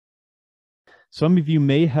Some of you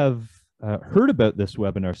may have heard about this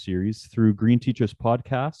webinar series through Green Teachers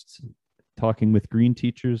podcasts, Talking with Green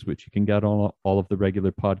Teachers, which you can get on all of the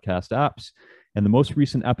regular podcast apps. And the most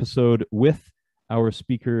recent episode with our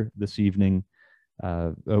speaker this evening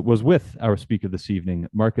Markham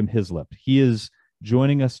Hislop. He is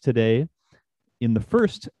joining us today in the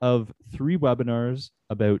first of 3 webinars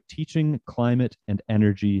about teaching climate and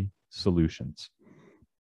energy solutions.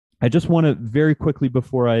 I just want to very quickly,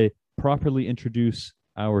 before I properly introduce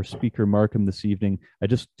our speaker Markham this evening, I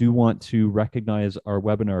just do want to recognize our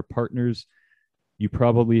webinar partners. You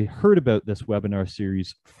probably heard about this webinar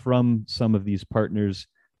series from some of these partners,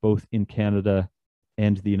 both in Canada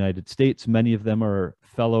and the United States. Many of them are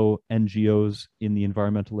fellow NGOs in the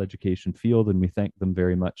environmental education field, and we thank them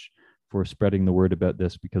very much for spreading the word about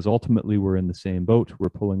this, because ultimately we're in the same boat. We're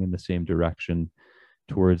pulling in the same direction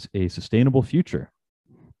towards a sustainable future.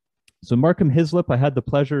 So Markham Hislop, I had the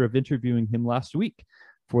pleasure of interviewing him last week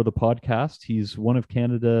for the podcast. He's one of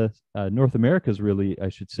Canada, North America's really, I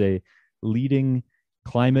should say, leading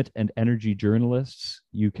climate and energy journalists.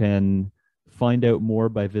 You can find out more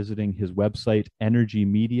by visiting his website, Energy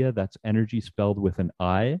Media. That's energy spelled with an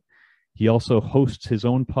I. He also hosts his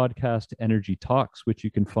own podcast, Energy Talks, which you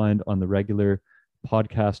can find on the regular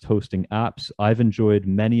podcast hosting apps. I've enjoyed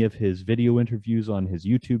many of his video interviews on his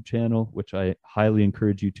YouTube channel, which I highly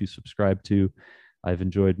encourage you to subscribe to. I've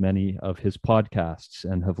enjoyed many of his podcasts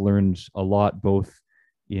and have learned a lot, both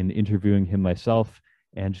in interviewing him myself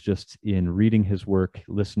and just in reading his work,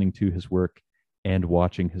 listening to his work, and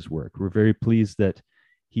watching his work. We're very pleased that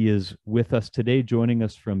he is with us today, joining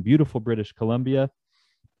us from beautiful British Columbia.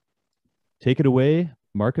 Take it away,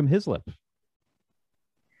 Markham Hislop.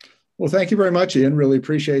 Well, thank you very much, Ian. Really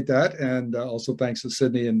appreciate that. And also thanks to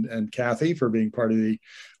Sydney and Kathy for being part of the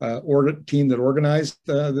team that organized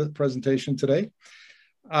the presentation today.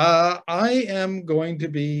 I am going to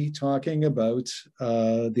be talking about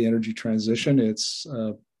the energy transition. It's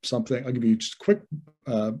something, I'll give you just a quick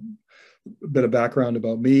bit of background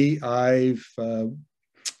about me. I've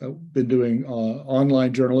been doing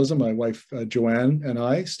online journalism. My wife, Joanne, and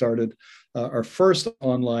I started our first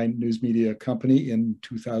online news media company in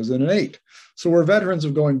 2008. So we're veterans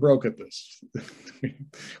of going broke at this.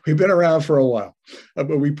 We've been around for a while,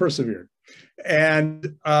 but we persevered.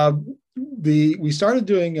 And we started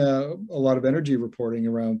doing a lot of energy reporting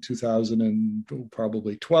around 2000 and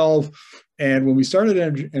probably 12. And when we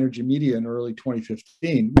started Energy Media in early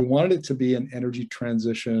 2015, we wanted it to be an energy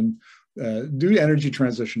transition, do energy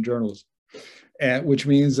transition journalism, which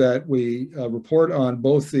means that we report on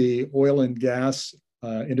both the oil and gas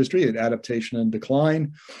industry, adaptation and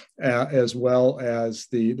decline, as well as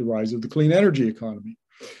the rise of the clean energy economy.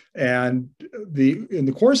 And in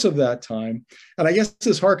the course of that time, and I guess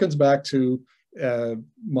this harkens back to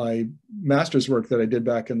my master's work that I did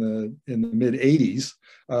back in the mid 80s,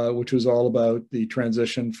 which was all about the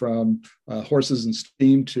transition from horses and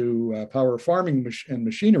steam to power farming and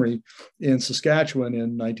machinery in Saskatchewan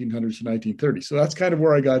in 1900s to 1930s. So that's kind of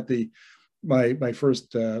where I got my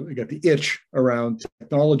first I got the itch around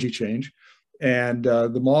technology change, and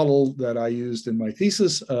the model that I used in my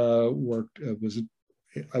thesis I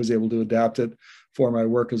was able to adapt it for my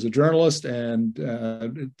work as a journalist, and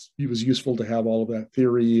it was useful to have all of that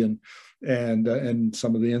theory and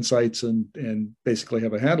some of the insights and basically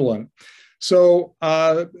have a handle on it. So,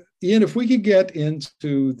 Ian, if we could get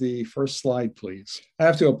into the first slide, please. I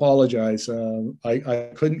have to apologize.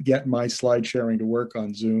 I couldn't get my slide sharing to work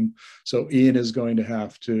on Zoom, so Ian is going to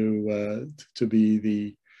have to be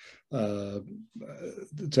the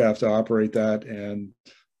to have to operate that, and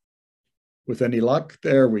with any luck,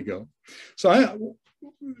 there we go. So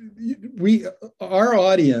our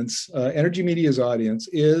audience, Energy Media's audience,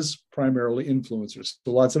 is primarily influencers.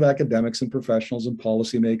 So lots of academics and professionals and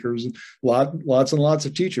policymakers, and lots and lots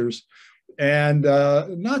of teachers, and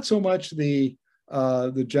not so much the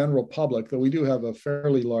general public, though we do have a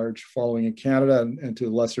fairly large following in Canada and to a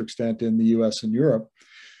lesser extent in the US and Europe.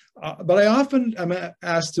 But I often am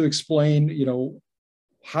asked to explain,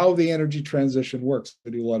 how the energy transition works.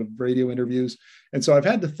 I do a lot of radio interviews. And so I've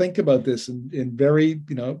had to think about this in very,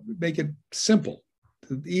 make it simple,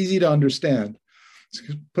 easy to understand,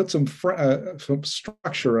 put some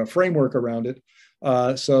structure, a framework around it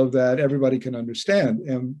so that everybody can understand.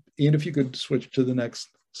 And Ian, if you could switch to the next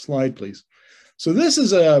slide, please. So this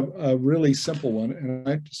is a really simple one. And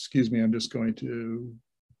excuse me, I'm just going to,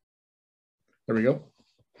 there we go.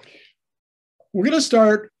 We're going to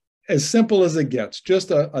start as simple as it gets,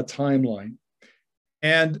 just a timeline.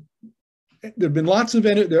 And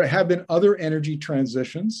there have been other energy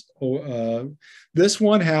transitions. This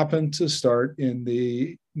one happened to start in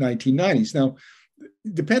the 1990s. Now,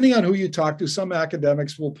 depending on who you talk to, some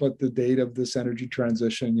academics will put the date of this energy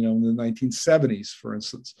transition, in the 1970s, for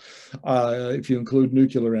instance, if you include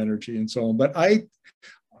nuclear energy and so on. But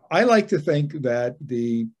I like to think that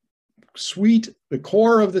the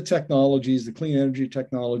core of the technologies, the clean energy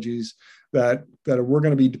technologies that we're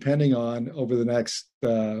going to be depending on over the next,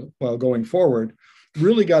 going forward,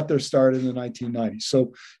 really got their start in the 1990s.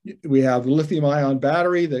 So we have the lithium-ion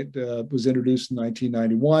battery that was introduced in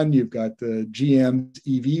 1991. You've got the GM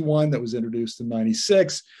EV1 that was introduced in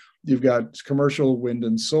 96. You've got commercial wind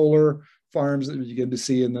and solar farms that you begin to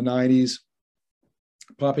see in the 90s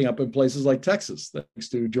popping up in places like Texas, thanks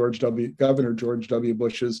to Governor George W.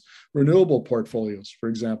 Bush's renewable portfolios, for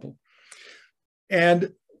example.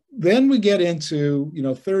 And then we get into,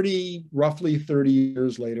 roughly 30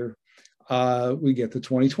 years later, we get the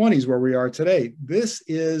 2020s where we are today. This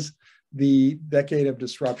is the decade of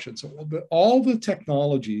disruption. So all the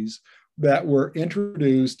technologies that were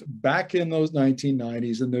introduced back in those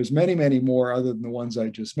 1990s, and there's many, many more other than the ones I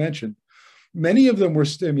just mentioned, many of them were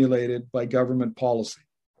stimulated by government policy.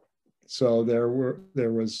 So there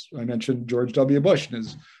was, I mentioned George W. Bush and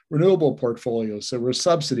his renewable portfolios. There were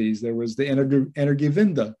subsidies. There was the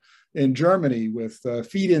Energiewende in Germany with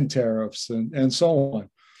feed-in tariffs and so on.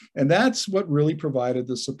 And that's what really provided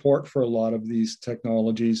the support for a lot of these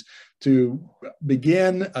technologies to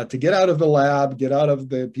begin to get out of the lab, get out of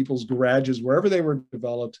the people's garages, wherever they were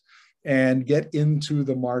developed, and get into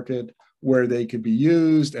the market where they could be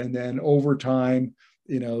used. And then over time,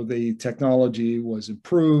 the technology was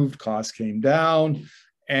improved, costs came down.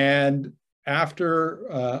 And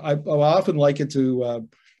after, I often liken it to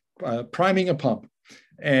priming a pump.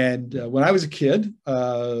 And when I was a kid,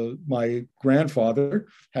 my grandfather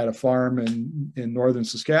had a farm in northern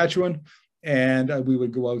Saskatchewan, and we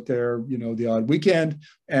would go out there, the odd weekend,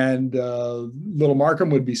 and little Markham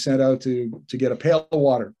would be sent out to get a pail of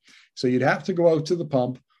water. So you'd have to go out to the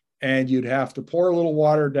pump, and you'd have to pour a little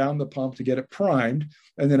water down the pump to get it primed,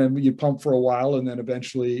 and then you'd pump for a while, and then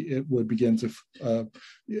eventually it would begin to,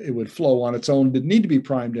 it would flow on its own. It didn't need to be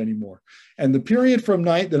primed anymore. And the period from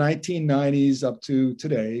the 1990s up to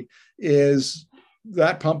today is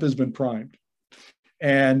that pump has been primed.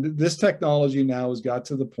 And this technology now has got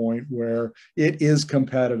to the point where it is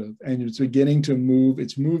competitive, and it's beginning to move.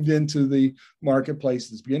 It's moved into the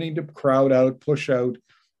marketplace. It's beginning to crowd out, push out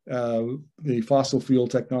the fossil fuel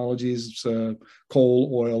technologies, coal,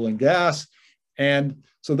 oil, and gas. And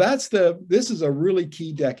so this is a really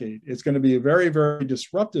key decade. It's going to be a very, very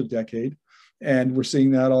disruptive decade. And we're seeing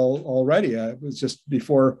that already. It was just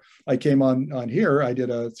before I came on here, I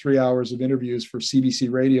did 3 hours of interviews for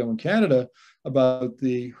CBC Radio in Canada about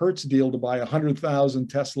the Hertz deal to buy 100,000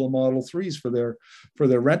 Tesla Model 3s for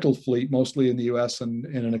their rental fleet, mostly in the US and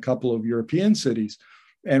in a couple of European cities.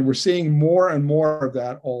 And we're seeing more and more of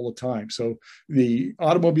that all the time. So the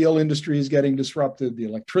automobile industry is getting disrupted. The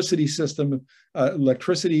electricity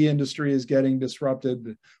industry is getting disrupted.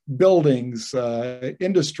 The buildings,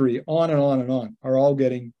 industry, on and on and on, are all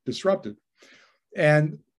getting disrupted.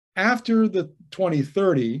 And after the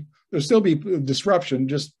 2030, there'll still be disruption,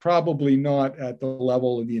 just probably not at the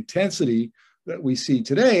level and the intensity that we see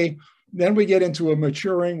today. Then we get into a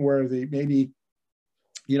maturing where these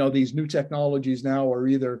new technologies now are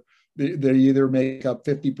they either make up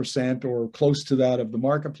 50% or close to that of the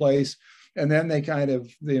marketplace. And then they kind of,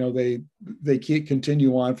 they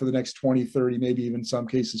continue on for the next 20, 30, maybe even in some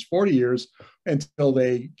cases 40 years until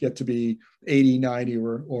they get to be 80, 90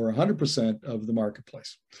 or 100% of the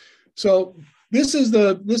marketplace. So we're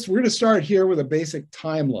going to start here with a basic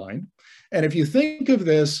timeline. And if you think of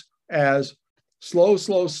this as slow,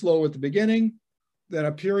 slow, slow at the beginning, then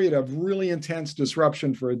a period of really intense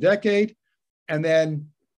disruption for a decade, and then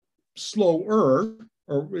slower,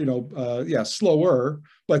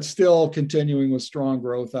 but still continuing with strong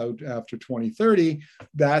growth out after 2030.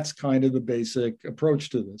 That's kind of the basic approach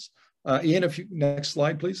to this. Ian, next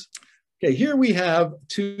slide, please. Okay, here we have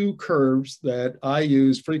two curves that I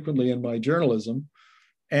use frequently in my journalism.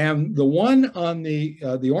 And the one on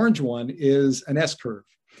the orange one is an S curve.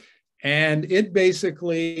 And it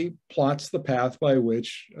basically plots the path by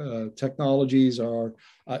which technologies are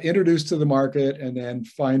introduced to the market and then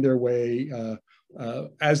find their way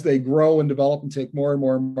as they grow and develop and take more and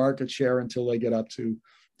more market share until they get up to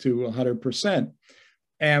 100%.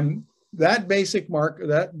 And that basic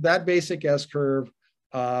that basic S curve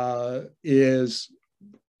it'll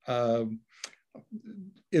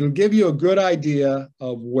give you a good idea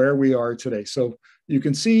of where we are today. So you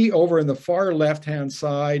can see over in the far left-hand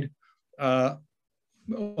side,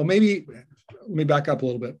 maybe let me back up a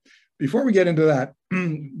little bit. Before we get into that,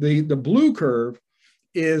 the blue curve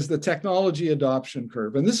is the technology adoption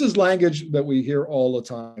curve. And this is language that we hear all the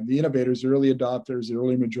time. The innovators, the early adopters, the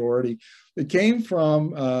early majority. It came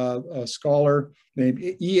from a scholar named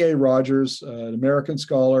E.A. Rogers, an American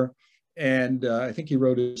scholar. And I think he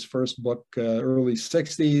wrote his first book early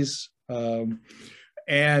 60s.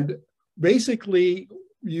 And basically,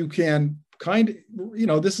 you can kind of, you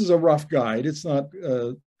know, this is a rough guide. It's not,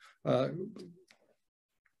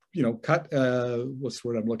 you know, what's the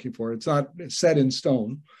word I'm looking for? It's not set in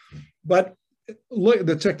stone. But look,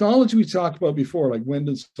 the technology we talked about before, like wind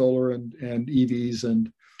and solar and EVs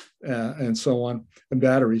and so on, and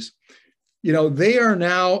batteries, you know, they are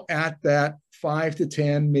now at that 5 to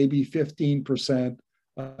 10, maybe 15%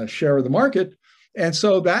 share of the market. And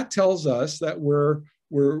so that tells us that we're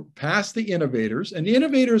past the innovators, and the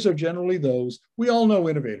innovators are generally those, we all know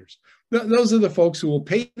innovators. Those are the folks who will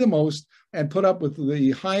pay the most and put up with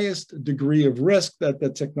the highest degree of risk that the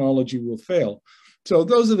technology will fail. So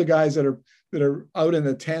those are the guys that are out in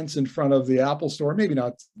the tents in front of the Apple store, maybe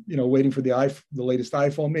not, you know, waiting for the latest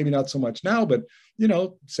iPhone, maybe not so much now, but, you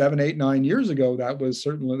know, 7, 8, 9 years ago, that was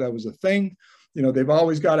a thing. You know, they've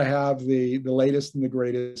always got to have the latest and the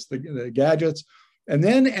greatest, the gadgets. And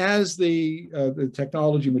then as the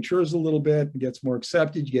technology matures a little bit and gets more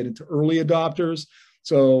accepted, you get into early adopters.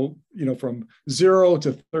 So, you know, from 0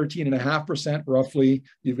 to 13.5% roughly,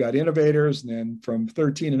 you've got innovators. And then from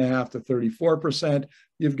 13.5 to 34%,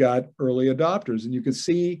 you've got early adopters. And you can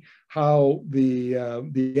see how the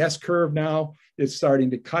S curve now is starting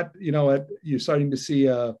to cut, you know, you're starting to see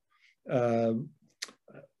an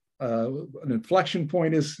inflection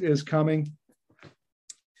point is coming.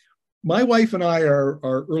 My wife and I are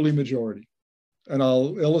early majority, and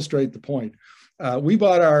I'll illustrate the point. We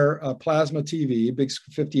bought our plasma TV, big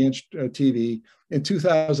 50-inch TV, in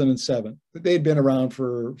 2007. They'd been around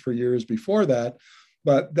for years before that,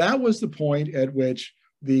 but that was the point at which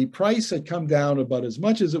the price had come down about as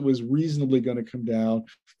much as it was reasonably going to come down.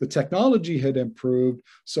 The technology had improved,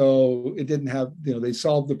 so it didn't have, you know, they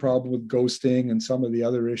solved the problem with ghosting and some of the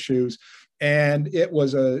other issues. And it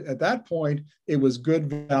was at that point, it was good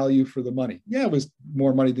value for the money. Yeah, it was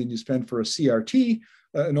more money than you spend for a CRT,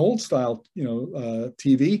 an old style, you know,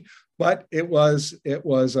 TV, but it was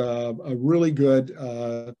a really good,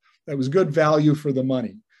 it was good value for the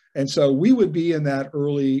money. And so we would be in that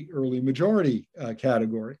early majority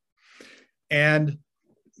category. And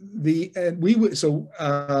if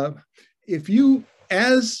you,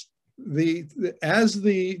 as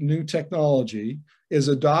the new technology is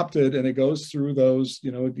adopted and it goes through those,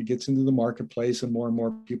 you know, it gets into the marketplace and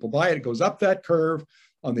more people buy it, it goes up that curve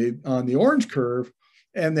on the orange curve.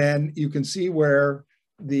 And then you can see where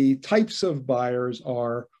the types of buyers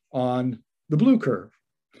are on the blue curve.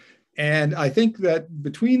 And I think that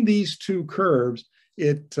between these two curves,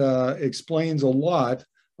 it explains a lot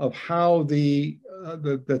of how the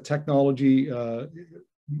technology,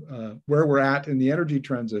 where we're at in the energy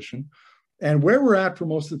transition. And where we're at for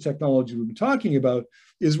most of the technology we've been talking about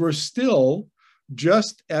is we're still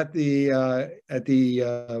just still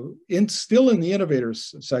in the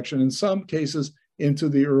innovators section, in some cases into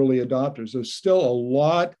the early adopters. There's still a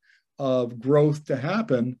lot of growth to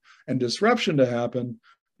happen and disruption to happen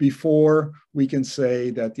before we can say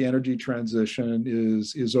that the energy transition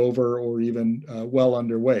is over or even well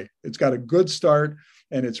underway. It's got a good start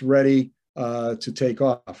and it's ready to take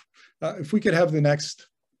off. If we could have the next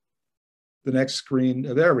screen,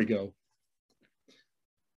 there we go.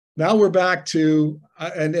 Now we're back to,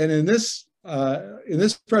 and in this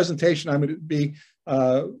presentation, I'm going to be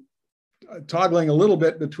toggling a little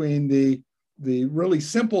bit between the really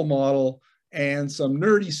simple model and some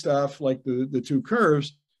nerdy stuff like the two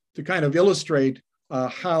curves to kind of illustrate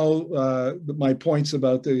how my points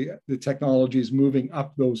about the technologies moving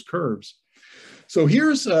up those curves. So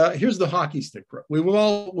here's the hockey stick growth. We've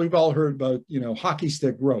all heard about, you know, hockey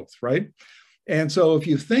stick growth, right? And so if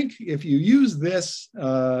you use this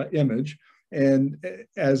image and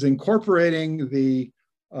as incorporating the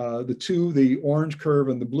orange curve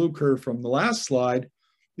and the blue curve from the last slide,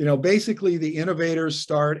 you know, basically the innovators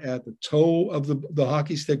start at the toe of the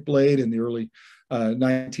hockey stick blade in the early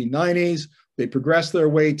 1990s. They progress their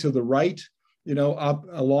way to the right, you know, up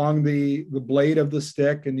along the blade of the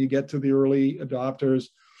stick, and you get to the early adopters.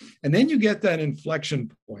 And then you get that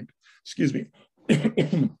inflection point, excuse me,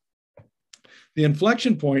 the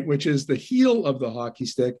inflection point, which is the heel of the hockey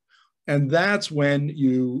stick. And that's when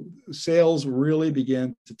sales really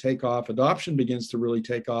begin to take off, adoption begins to really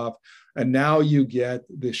take off. And now you get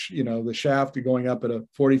this, you know, the shaft going up at a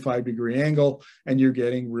 45-degree angle, and you're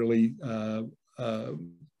getting really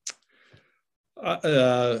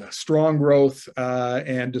strong growth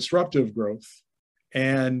and disruptive growth.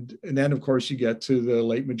 And then, of course, you get to the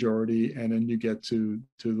late majority, and then you get to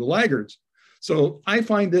the laggards. So I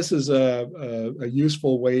find this is a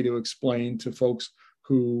useful way to explain to folks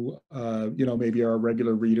who, maybe are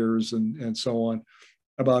regular readers and so on,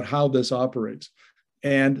 about how this operates.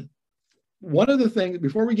 And one of the things,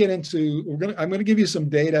 before we get into, I'm going to give you some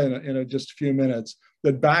data in just a few minutes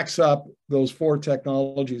that backs up those 4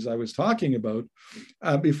 technologies I was talking about.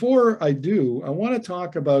 Before I do, I want to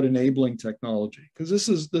talk about enabling technology, because this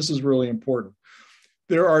is really important.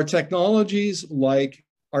 There are technologies like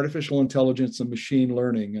artificial intelligence and machine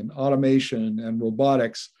learning and automation and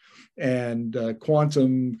robotics and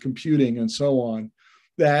quantum computing and so on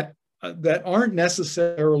that aren't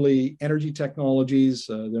necessarily energy technologies.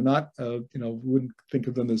 They're not, wouldn't think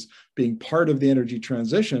of them as being part of the energy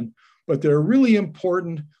transition, but they're really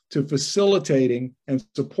important to facilitating and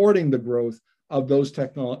supporting the growth of those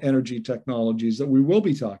energy technologies that we will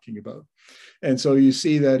be talking about. And so you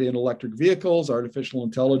see that in electric vehicles, artificial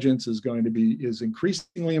intelligence is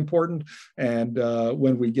increasingly important. And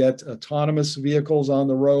when we get autonomous vehicles on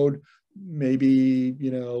the road, maybe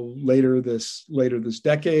later this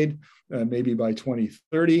decade, maybe by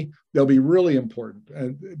 2030, they'll be really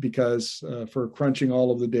important, because for crunching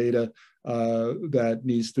all of the data that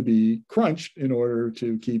needs to be crunched in order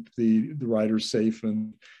to keep the riders safe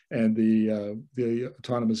and the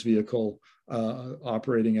autonomous vehicle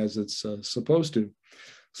operating as it's supposed to.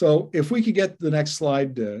 So if we could get the next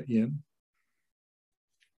slide, Ian.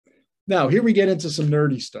 Now, here we get into some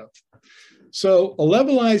nerdy stuff. So a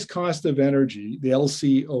levelized cost of energy, the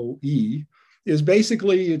LCOE, is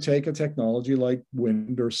basically you take a technology like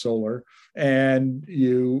wind or solar, and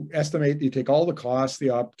you take all the costs,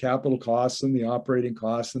 the capital costs and the operating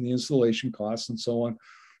costs and the installation costs and so on,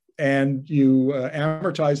 and you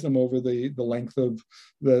amortize them over the length of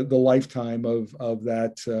the lifetime of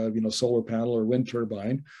that solar panel or wind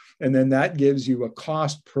turbine. And then that gives you a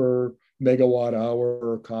cost per megawatt hour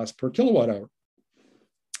or cost per kilowatt hour.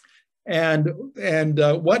 And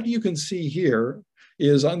what you can see here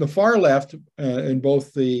is on the far left, in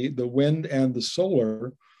both the wind and the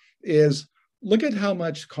solar, is look at how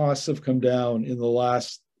much costs have come down in the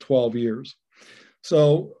last 12 years.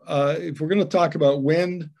 So if we're going to talk about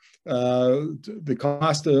wind, the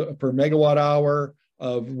cost per megawatt hour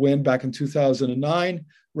of wind back in 2009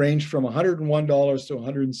 ranged from $101 to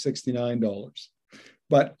 $169.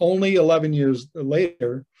 But only 11 years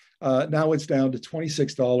later, now it's down to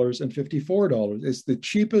 $26 and $54. It's the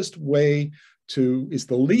cheapest way it's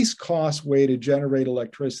the least cost way to generate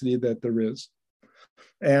electricity that there is.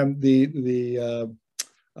 And the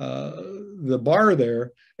bar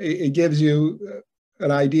there, it gives you an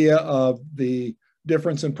idea of the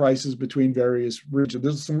difference in prices between various regions.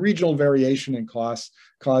 There's some regional variation in costs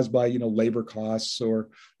caused by labor costs or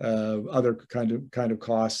other kind of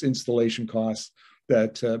costs, installation costs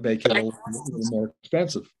that make it a little more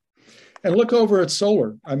expensive. And look over at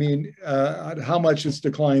solar. I mean, how much it's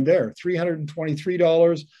declined there.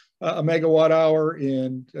 $323 a megawatt hour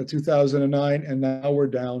in 2009, and now we're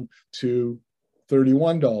down to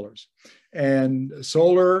 $31. And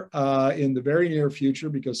solar in the very near future,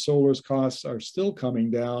 because solar's costs are still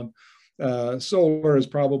coming down, solar is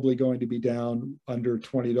probably going to be down under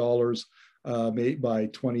 $20 by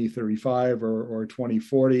 2035 or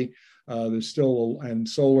 2040. There's still, and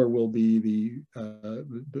solar will be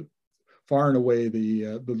the far and away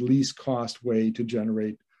the least cost way to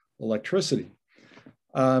generate electricity.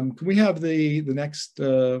 Can we have the next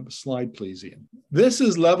slide, please, Ian? This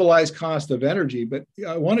is levelized cost of energy, but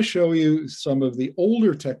I want to show you some of the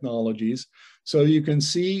older technologies so you can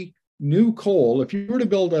see new coal. If you were to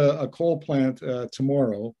build a coal plant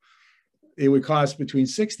tomorrow, it would cost between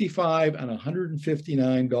 $65 and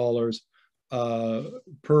 $159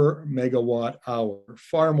 per megawatt hour,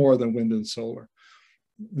 far more than wind and solar.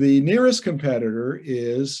 The nearest competitor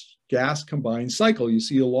is gas combined cycle. You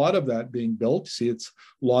see a lot of that being built. You see it's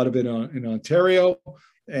a lot of it in Ontario,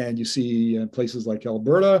 and you see in places like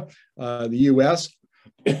Alberta, the US,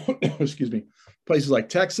 excuse me, places like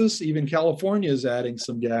Texas, even California is adding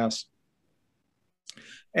some gas.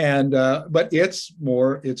 And but it's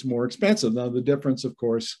more expensive. Now the difference, of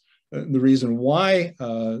course, the reason why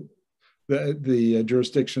the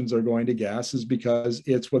jurisdictions are going to gas is because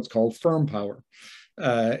it's what's called firm power.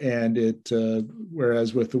 And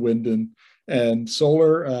whereas with the wind and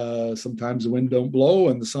solar, sometimes the wind don't blow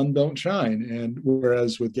and the sun don't shine. And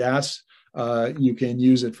whereas with gas, you can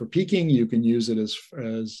use it for peaking, you can use it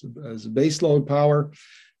as base load power.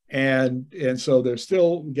 And so there's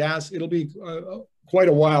still gas. It'll be quite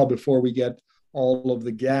a while before we get all of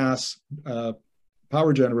the gas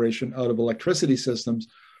power generation out of electricity systems.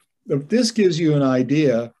 This gives you an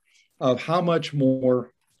idea of how much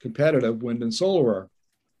more competitive wind and solar are.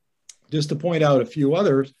 Just to point out a few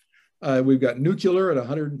others, we've got nuclear at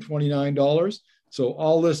 $129. So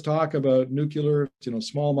all this talk about nuclear,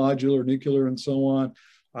 small modular nuclear and so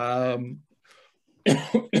on.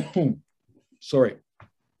 Sorry.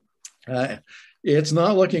 It's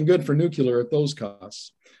not looking good for nuclear at those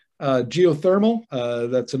costs.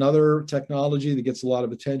 Geothermal, that's another technology that gets a lot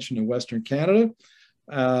of attention in Western Canada.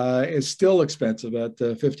 Is still expensive at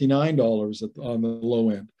 $59 on the low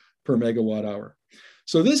end per megawatt hour.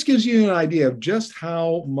 So this gives you an idea of just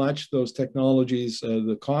how much those technologies,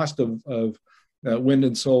 the cost of wind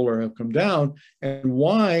and solar have come down, and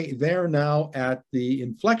why they're now at the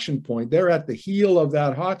inflection point. They're at the heel of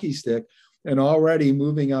that hockey stick and already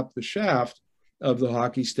moving up the shaft of the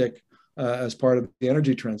hockey stick as part of the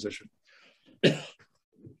energy transition.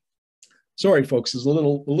 Sorry, folks, it's a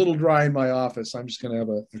little dry in my office. I'm just going to have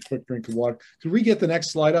a quick drink of water. Could we get the next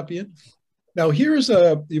slide up, Ian? Now,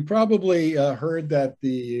 you probably heard that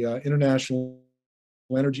the International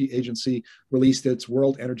Energy Agency released its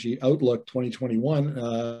World Energy Outlook 2021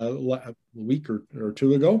 a week or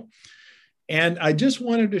two ago. And I just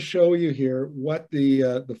wanted to show you here what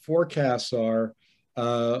the forecasts are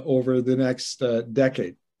over the next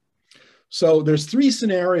decade. So there's three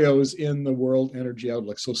scenarios in the World Energy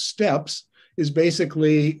Outlook. So STEPS is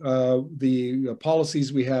basically the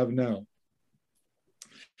policies we have now.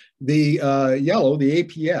 The yellow, the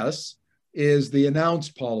APS, is the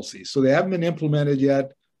announced policy. So they haven't been implemented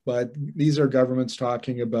yet, but these are governments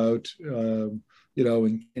talking about, in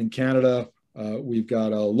Canada, we've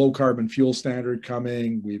got a low carbon fuel standard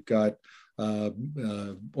coming. We've got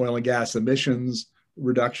oil and gas emissions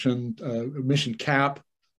reduction, emission cap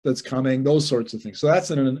that's coming, those sorts of things. So that's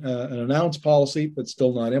an announced policy, but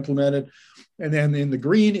still not implemented. And then in the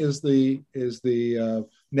green is the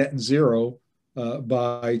net zero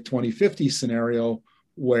by 2050 scenario,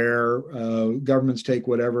 where governments take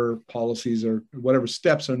whatever policies or whatever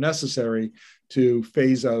steps are necessary to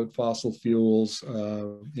phase out fossil fuels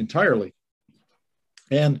entirely.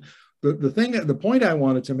 And the point I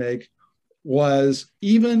wanted to make was,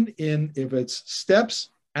 even if it's steps,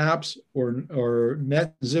 apps, or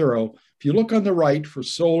net zero, if you look on the right for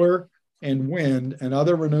solar and wind and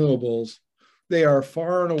other renewables, they are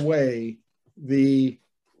far and away the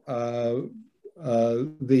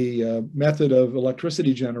method of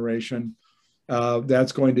electricity generation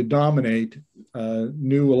that's going to dominate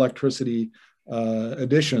new electricity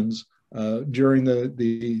additions during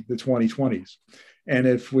the 2020s. And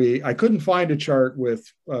I couldn't find a chart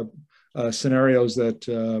with scenarios that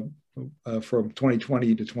from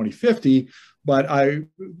 2020 to 2050, but I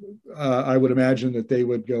would imagine that they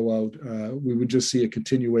would go out. We would just see a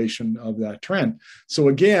continuation of that trend. So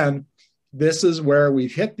again, this is where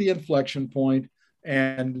we've hit the inflection point,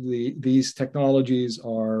 and these technologies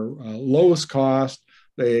are lowest cost.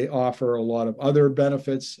 They offer a lot of other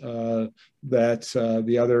benefits that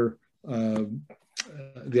the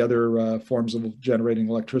other forms of generating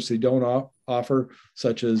electricity don't offer,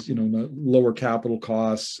 such as lower capital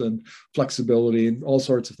costs and flexibility and all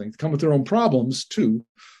sorts of things. Come with their own problems too,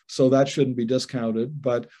 so that shouldn't be discounted.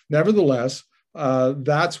 But nevertheless,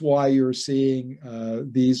 that's why you're seeing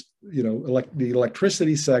these, the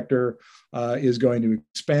electricity sector is going to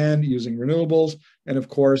expand using renewables. And of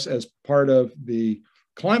course, as part of the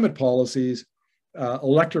climate policies,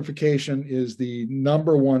 electrification is the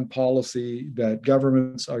 #1 policy that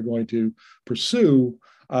governments are going to pursue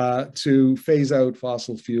to phase out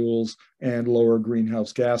fossil fuels and lower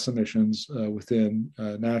greenhouse gas emissions within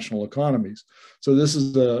national economies. So this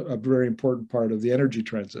is a very important part of the energy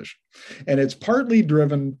transition. And it's partly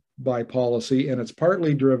driven by policy, and it's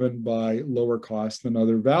partly driven by lower cost and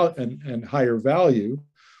other and higher value,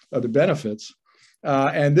 other benefits.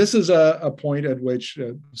 And this is a point at which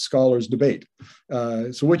scholars debate.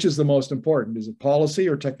 So which is the most important? Is it policy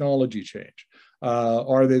or technology change?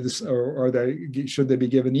 Should they be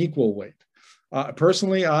given equal weight?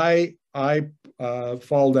 Personally, I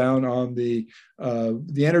fall down on the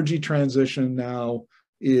energy transition now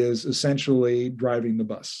is essentially driving the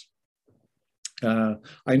bus.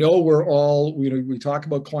 I know we talk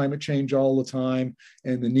about climate change all the time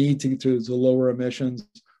and the need to lower emissions,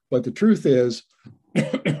 but the truth is,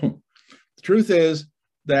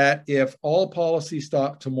 that if all policy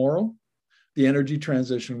stopped tomorrow, the energy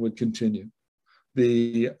transition would continue.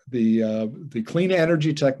 The clean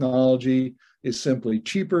energy technology is simply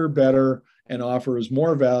cheaper, better, and offers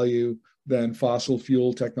more value than fossil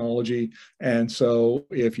fuel technology. And so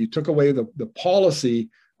if you took away the policy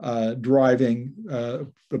driving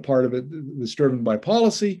the part of it that's driven by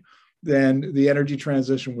policy, then the energy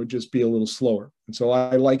transition would just be a little slower. And so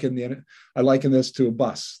I liken this to a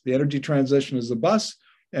bus. The energy transition is a bus,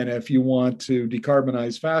 and if you want to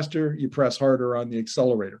decarbonize faster, you press harder on the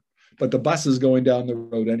accelerator. But the bus is going down the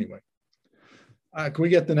road anyway. Can we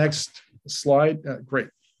get the next slide? Great.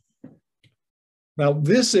 Now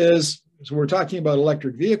so we're talking about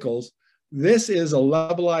electric vehicles. This is a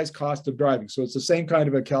levelized cost of driving. So it's the same kind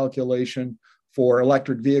of a calculation for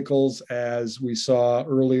electric vehicles as we saw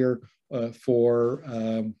earlier for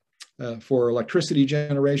electricity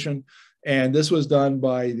generation. And this was done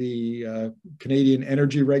by the Canadian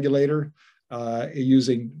Energy Regulator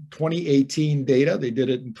using 2018 data. They did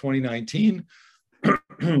it in 2019.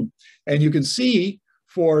 And you can see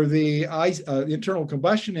for the internal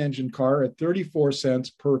combustion engine car at 34 cents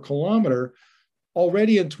per kilometer,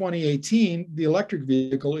 already in 2018, the electric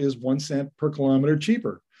vehicle is 1 cent per kilometer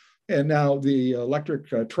cheaper. And now the electric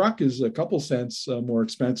truck is a couple cents more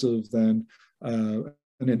expensive than an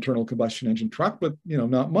internal combustion engine truck, but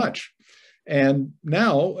not much. And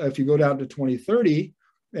now, if you go down to 2030,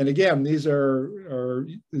 and again, these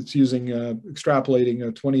it's using extrapolating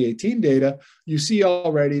 2018 data, you see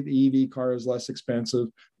already the EV car is less expensive,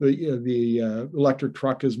 the electric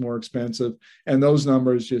truck is more expensive, and those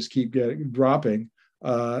numbers just keep dropping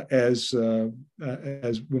as when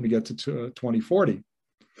we get to 2040.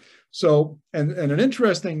 So, and an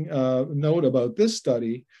interesting note about this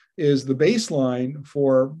study is the baseline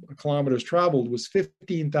for kilometers traveled was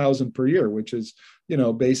 15,000 per year, which is,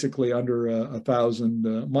 basically under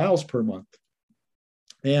 1,000 miles per month.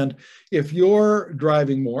 And if you're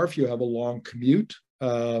driving more, if you have a long commute,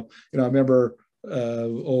 I remember,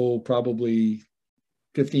 probably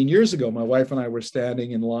 15 years ago, my wife and I were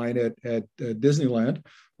standing in line at Disneyland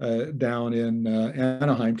down in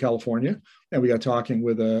Anaheim, California, and we got talking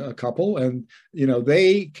with a couple, and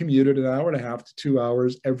they commuted an hour and a half to 2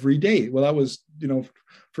 hours every day. Well, that was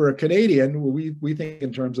for a Canadian, we think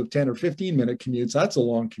in terms of 10 or 15 minute commutes. That's a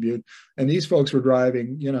long commute, and these folks were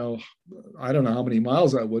driving, I don't know how many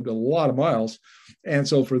miles that would, but a lot of miles, and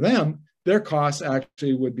so for them, their costs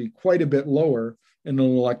actually would be quite a bit lower in an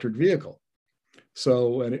electric vehicle.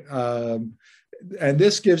 So, and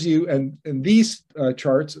this gives you, and these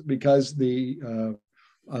charts, because the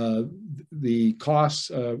costs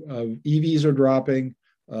of EVs are dropping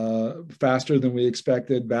faster than we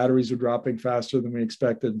expected, batteries are dropping faster than we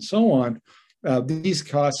expected, and so on. These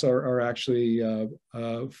costs are actually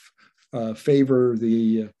favor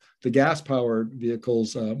the gas-powered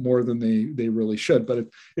vehicles more than they really should. But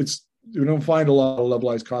we don't find a lot of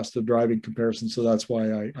levelized cost of driving comparison, so that's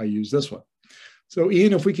why I use this one. So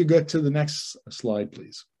Ian, if we could get to the next slide,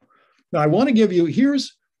 please. Now I want to give you,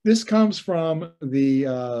 this comes from the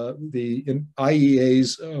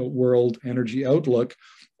IEA's World Energy Outlook.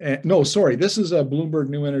 No, sorry, this is a Bloomberg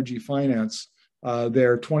New Energy Finance,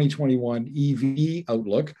 their 2021 EV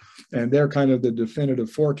Outlook, and they're kind of the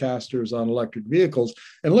definitive forecasters on electric vehicles.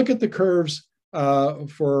 And look at the curves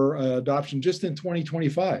for adoption just in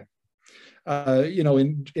 2025.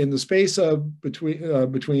 In the space of between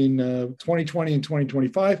 2020 and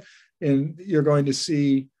 2025, and you're going to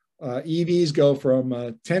see EVs go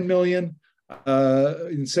from 10 million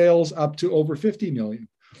in sales up to over 50 million.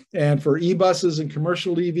 And for e-buses and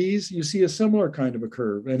commercial EVs, you see a similar kind of a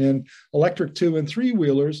curve. And in electric 2- and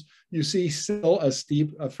 3-wheelers, you see still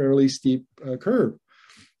a fairly steep curve.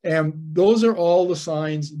 And those are all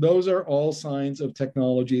signs of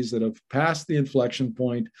technologies that have passed the inflection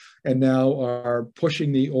point and now are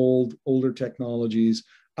pushing the older technologies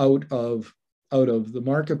out of the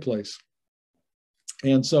marketplace.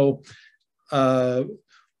 And so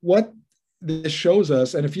what this shows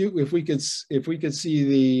us, and if we could see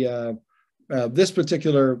the this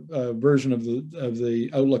particular version of the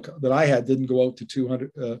Outlook that I had didn't go out to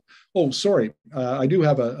 200. I do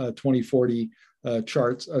have a 2040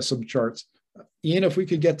 charts, some charts. Ian, if we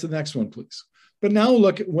could get to the next one, please. But now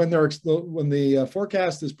look at when the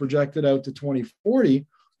forecast is projected out to 2040.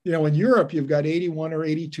 In Europe, you've got 81 or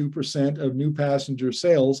 82% of new passenger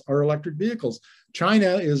sales are electric vehicles.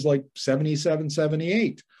 China is like 77,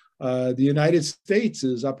 78. The United States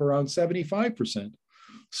is up around 75%.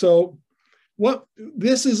 So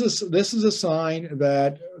this is a sign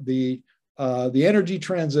that the energy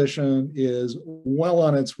transition is well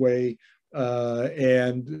on its way,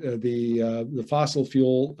 and the fossil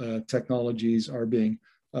fuel technologies are being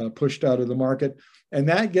pushed out of the market. And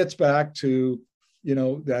that gets back to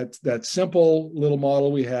that simple little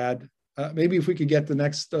model we had. Maybe if we could get the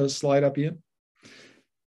next slide up, Ian.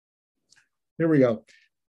 Here we go.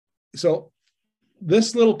 So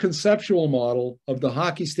this little conceptual model of the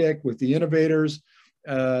hockey stick with the innovators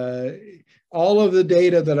all of the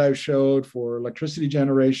data that I've showed for electricity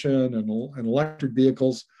generation and electric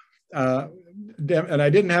vehicles, and I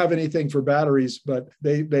didn't have anything for batteries, but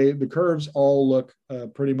the curves all look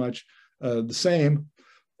pretty much the same.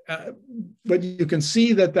 But you can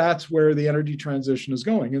see that that's where the energy transition is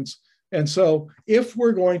going. And so if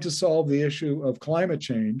we're going to solve the issue of climate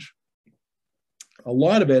change, a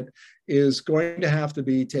lot of it is going to have to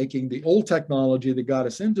be taking the old technology that got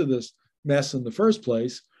us into this mess in the first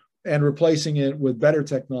place and replacing it with better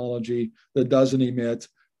technology that doesn't emit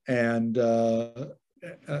and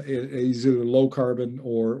is either low carbon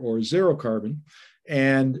or zero carbon.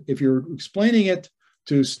 And if you're explaining it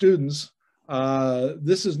to students,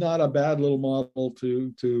 this is not a bad little model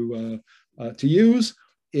to use.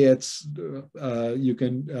 It's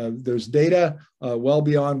there's data well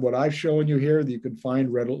beyond what I've shown you here that you can find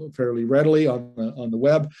fairly readily on the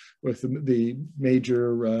web with the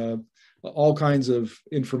major all kinds of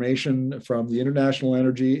information from the International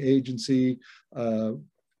Energy Agency, the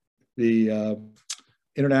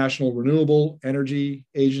International Renewable Energy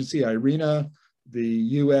Agency, IRENA, the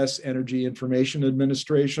U.S. Energy Information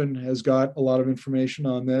Administration has got a lot of information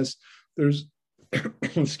on this. There's,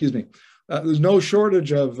 excuse me, there's no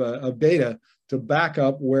shortage of data to back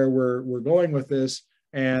up where we're going with this,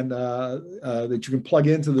 and that you can plug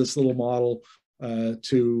into this little model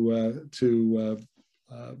to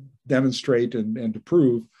demonstrate and to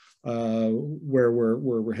prove where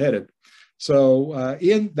we're headed. So,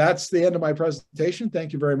 Ian, that's the end of my presentation.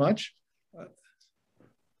 Thank you very much.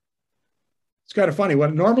 It's kind of funny.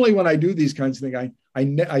 Normally when I do these kinds of things,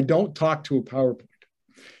 I don't talk to a PowerPoint.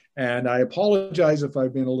 And I apologize if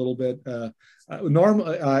I've been a little bit,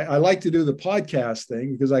 normally I like to do the podcast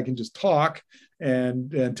thing because I can just talk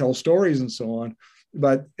and tell stories and so on.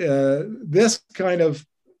 But this kind of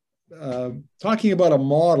talking about a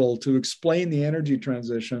model to explain the energy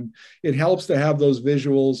transition, it helps to have those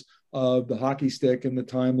visuals of the hockey stick and the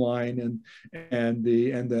timeline and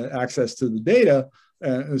the access to the data.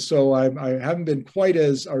 So I haven't been quite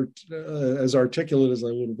as articulate as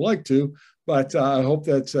I would have liked to, but I hope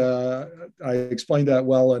that I explained that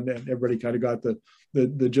well and everybody kind of got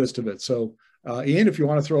the gist of it. So Ian, if you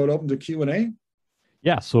want to throw it open to Q&A.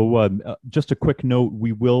 Yeah, so just a quick note,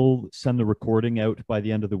 we will send the recording out by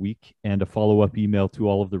the end of the week and a follow-up email to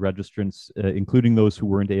all of the registrants, including those who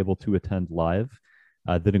weren't able to attend live.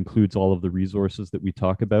 That includes all of the resources that we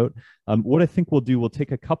talk about. What I think we'll do, we'll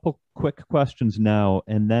take a couple quick questions now,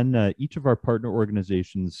 and then each of our partner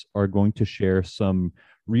organizations are going to share some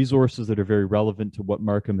resources that are very relevant to what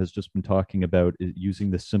Markham has just been talking about, using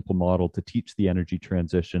this simple model to teach the energy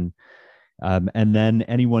transition. And then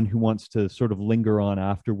anyone who wants to sort of linger on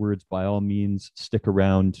afterwards, by all means, stick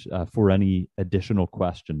around for any additional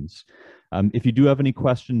questions. If you do have any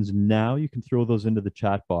questions now, you can throw those into the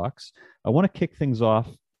chat box. I want to kick things off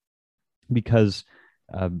because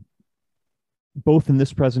both in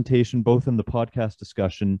this presentation, both in the podcast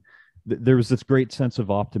discussion, there was this great sense of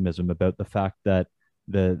optimism about the fact that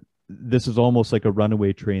this is almost like a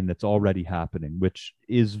runaway train that's already happening, which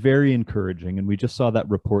is very encouraging. And we just saw that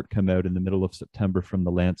report come out in the middle of September from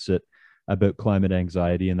the Lancet about climate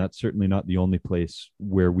anxiety. And that's certainly not the only place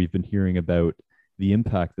where we've been hearing about the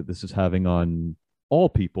impact that this is having on all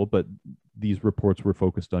people, but these reports were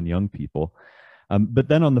focused on young people. But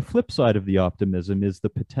then on the flip side of the optimism is the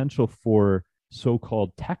potential for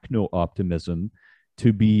so-called techno-optimism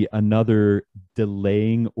to be another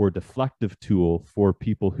delaying or deflective tool for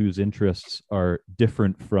people whose interests are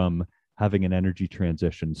different from having an energy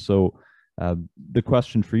transition. So the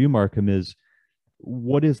question for you, Markham, is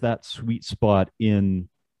what is that sweet spot in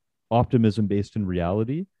optimism based in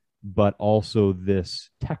reality, but also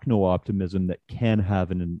this techno-optimism that can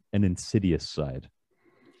have an insidious side?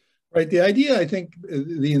 Right. The idea, I think,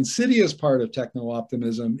 the insidious part of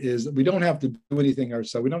techno-optimism is that we don't have to do anything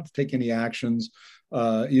ourselves. We don't have to take any actions,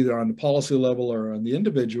 either on the policy level or on the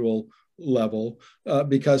individual level,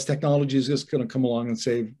 because technology is just going to come along and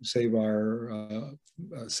save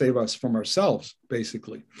us from ourselves,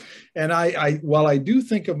 basically. And while I do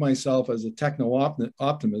think of myself as a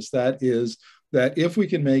techno-optimist, that is that if we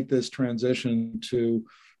can make this transition to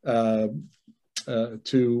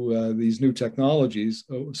these new technologies,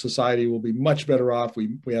 society will be much better off.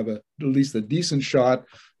 We have at least a decent shot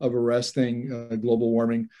of arresting global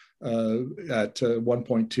warming at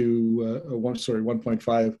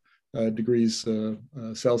 1.5 degrees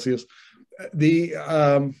Celsius.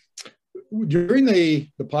 During the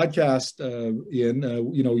podcast,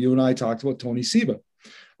 Ian, you and I talked about Tony Seba,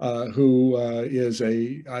 who is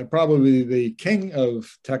probably the king of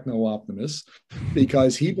techno-optimists,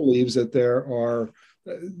 because he believes that there are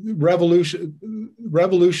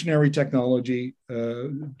revolutionary technology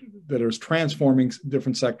that is transforming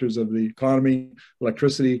different sectors of the economy,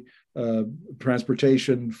 electricity,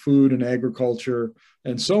 transportation, food and agriculture,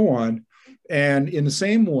 and so on. And in the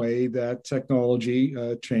same way that technology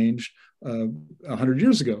changed 100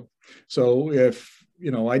 years ago. So if,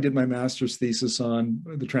 I did my master's thesis on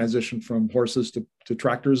the transition from horses to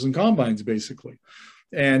tractors and combines, basically.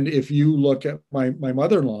 And if you look at my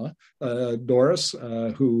mother-in-law, Doris,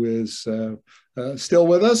 who is still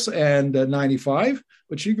with us and 95,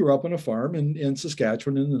 but she grew up on a farm in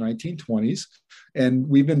Saskatchewan in the 1920s. And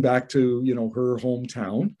we've been back to, her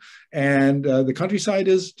hometown. And the countryside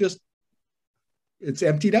is just, it's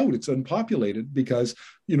emptied out. It's unpopulated because,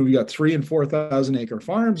 we got 3,000 and 4,000 acre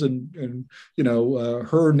farms and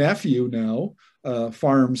her nephew now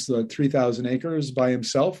farms 3,000 acres by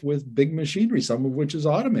himself with big machinery, some of which is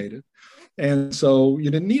automated. And so you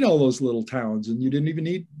didn't need all those little towns, and you didn't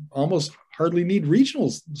even hardly need regional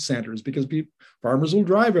centers because farmers will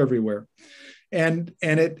drive everywhere. And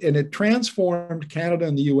it transformed Canada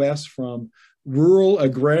and the US from rural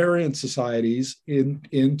agrarian societies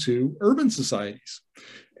into urban societies.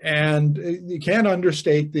 And you can't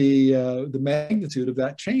understate the magnitude of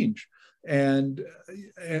that change. And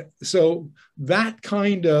so that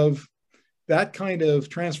kind of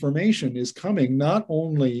transformation is coming not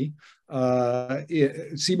only,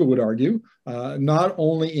 Siba would argue, not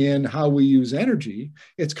only in how we use energy,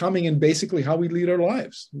 it's coming in basically how we lead our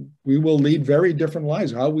lives. We will lead very different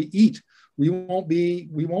lives, how we eat. We won't be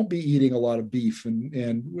eating a lot of beef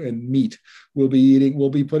and meat. We'll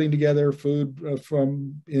be putting together food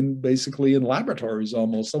basically in laboratories,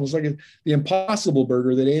 almost like the Impossible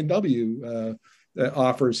Burger that A&W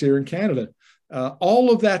offers here in Canada.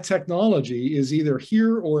 All of that technology is either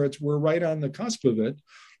here or we're right on the cusp of it,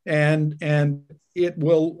 and everything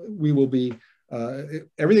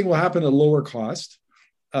will happen at lower cost.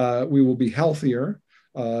 We will be healthier.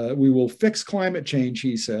 We will fix climate change,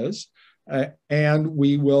 he says. And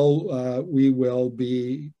we will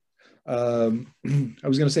be, I was going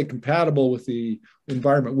to say compatible with the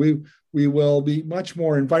environment. We will be much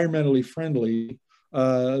more environmentally friendly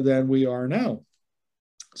than we are now.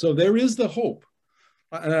 So there is the hope.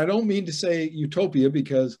 And I don't mean to say utopia,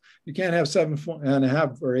 because you can't have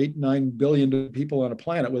 7.5 or 8, 9 billion people on a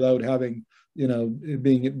planet without having,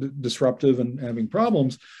 being disruptive and having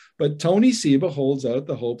problems. But Tony Siba holds out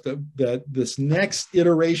the hope that this next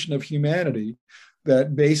iteration of humanity,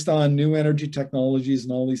 that based on new energy technologies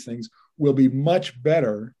and all these things, will be much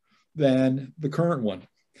better than the current one.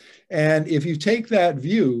 And if you take that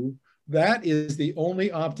view, that is the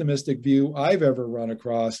only optimistic view I've ever run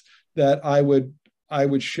across that I would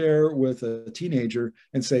share with a teenager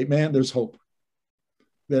and say, man, there's hope.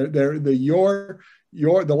 The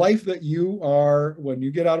life that you are when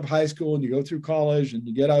you get out of high school and you go through college and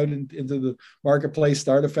you get out into the marketplace,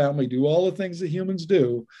 start a family, do all the things that humans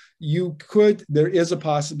do, there is a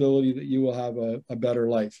possibility that you will have a better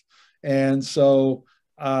life. And so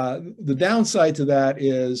the downside to that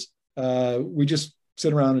is we just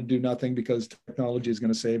sit around and do nothing because technology is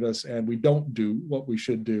going to save us, and we don't do what we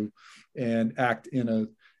should do and act in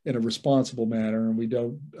a responsible manner, and we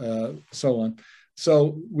don't so on.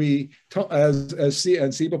 So as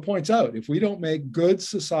Siba points out, if we don't make good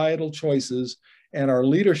societal choices and our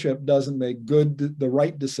leadership doesn't make the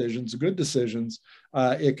right decisions, good decisions,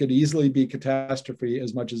 it could easily be catastrophe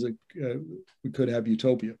as much as we could have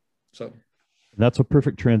utopia. So that's a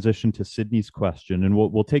perfect transition to Sydney's question. And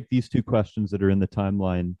we'll take these two questions that are in the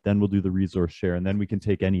timeline, then we'll do the resource share, and then we can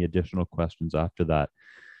take any additional questions after that.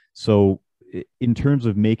 So in terms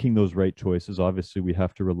of making those right choices, obviously we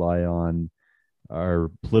have to rely on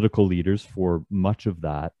our political leaders for much of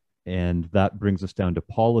that. And that brings us down to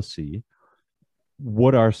policy.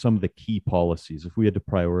 What are some of the key policies? If we had to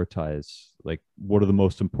prioritize, what are the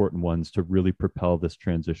most important ones to really propel this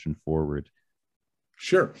transition forward?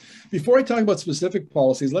 Sure. Before I talk about specific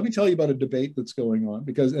policies, let me tell you about a debate that's going on,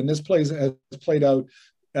 and this has played out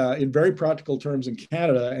in very practical terms in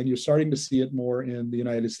Canada, and you're starting to see it more in the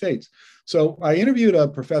United States. So I interviewed a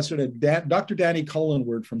professor named Dr. Danny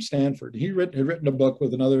Cullenward from Stanford. He had written a book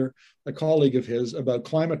with a colleague of his about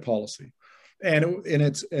climate policy. And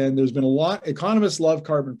there's been a lot, economists love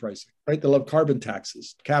carbon pricing, right? They love carbon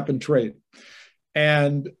taxes, cap and trade.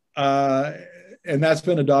 And that's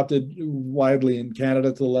been adopted widely in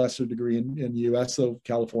Canada to a lesser degree in the US, so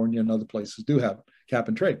California and other places do have cap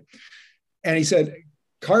and trade. And he said,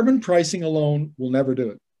 carbon pricing alone will never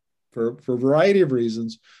do it for a variety of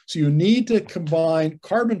reasons. So you need to combine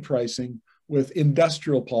carbon pricing with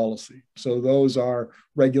industrial policy. So those are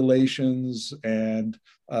regulations, and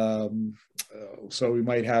so we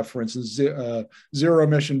might have, for instance, zero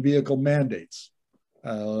emission vehicle mandates.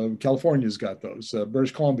 California's got those.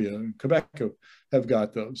 British Columbia and Quebec have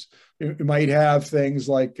got those. You might have things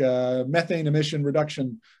like methane emission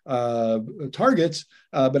reduction targets,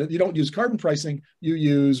 but you don't use carbon pricing. You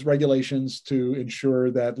use regulations to ensure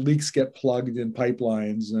that leaks get plugged in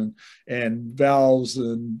pipelines, and valves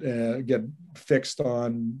and get fixed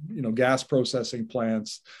on gas processing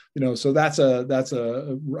plants. So that's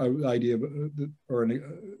a idea of, or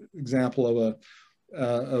an example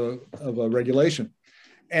of a regulation.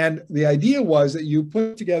 And the idea was that you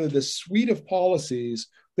put together this suite of policies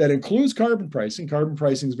that includes carbon pricing. Carbon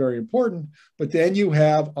pricing is very important, but then you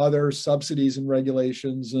have other subsidies and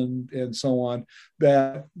regulations and so on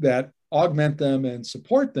that augment them and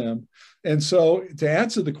support them. And so to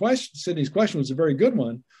answer the question, Sydney's question was a very good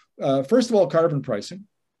one. First of all, carbon pricing,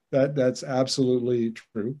 that's absolutely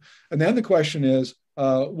true. And then the question is,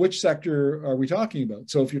 which sector are we talking about?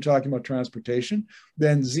 So if you're talking about transportation,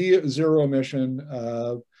 then zero emission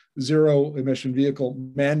vehicle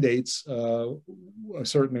mandates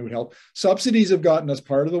certainly would help. Subsidies have gotten us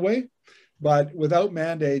part of the way, but without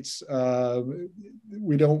mandates,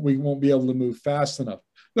 we won't be able to move fast enough.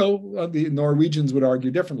 Though the Norwegians would argue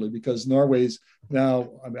differently, because Norway's now,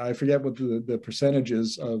 I forget what the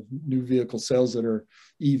percentages of new vehicle sales that are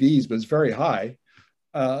EVs, but it's very high.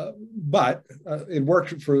 But it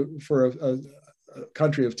worked for a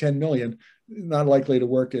country of 10 million, not likely to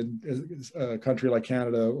work in a country like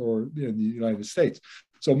Canada or in the United States.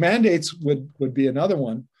 So mandates would be another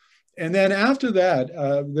one. And then after that,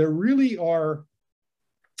 there really are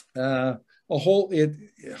a whole,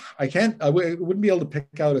 I wouldn't be able to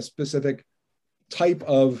pick out a specific type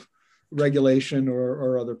of regulation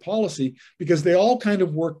or other policy, because they all kind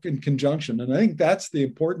of work in conjunction. And I think that's the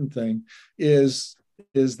important thing, is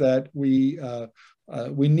that we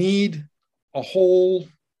need a whole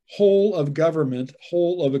of government,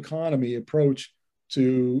 whole of economy approach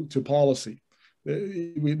to policy.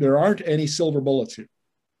 There aren't any silver bullets here.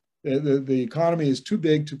 The economy is too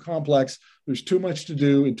big, too complex. There's too much to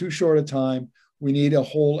do in too short a time. We need a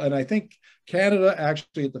whole, and I think Canada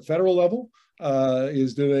actually at the federal level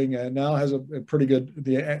is doing, now has a pretty good,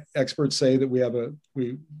 the experts say that we're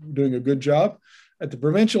doing a good job. At the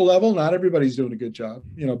provincial level, not everybody's doing a good job.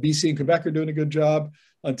 BC and Quebec are doing a good job.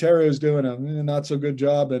 Ontario is doing a not so good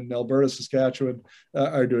job, and Alberta, Saskatchewan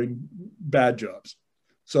are doing bad jobs.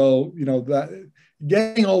 So that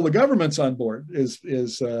getting all the governments on board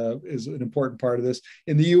is an important part of this.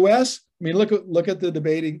 In the U.S., I mean, look at the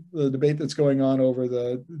debate that's going on over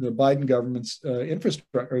the Biden government's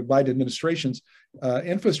infrastructure, or Biden administration's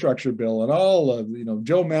infrastructure bill, and all of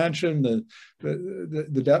Joe Manchin,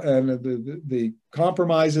 the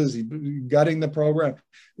compromises, gutting the program.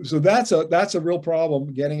 So that's a real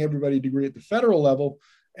problem, getting everybody to agree at the federal level.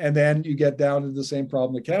 And then you get down to the same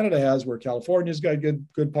problem that Canada has, where California's got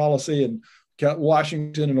good policy, and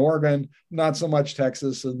Washington and Oregon, not so much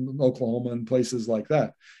Texas and Oklahoma and places like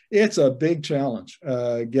that. It's a big challenge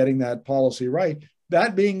getting that policy right.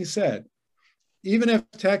 That being said, even if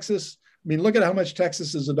Texas, look at how much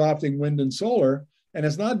Texas is adopting wind and solar, and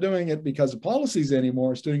it's not doing it because of policies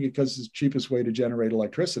anymore. It's doing it because it's the cheapest way to generate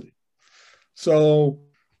electricity. So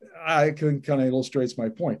I can kind of illustrates my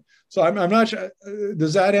point. So I'm not sure.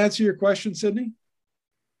 Does that answer your question, Sydney?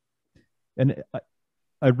 And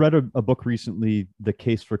I read a book recently, The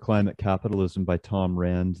Case for Climate Capitalism by Tom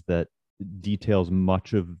Rand, that details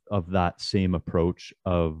much of that same approach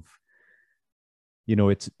of,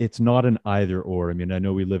 it's not an either or. I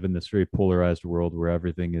know we live in this very polarized world where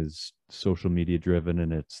everything is social media driven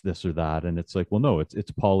and it's this or that. And it's like, well, no,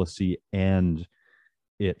 it's policy and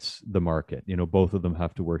it's the market. Both of them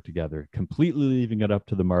have to work together. Completely leaving it up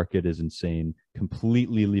to the market is insane.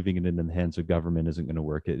 Completely leaving it in the hands of government isn't going to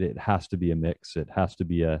work. It has to be a mix. It has to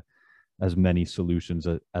be as many solutions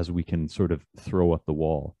as we can sort of throw at the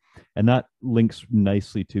wall. And that links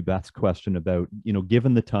nicely to Beth's question about,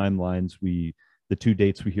 given the timelines, the two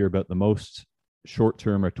dates we hear about the most short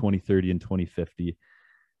term are 2030 and 2050.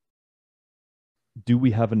 Do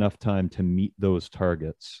we have enough time to meet those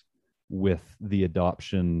targets with the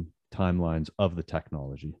adoption timelines of the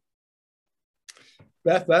technology?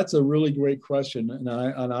 Beth, that's a really great question,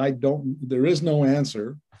 and I don't. There is no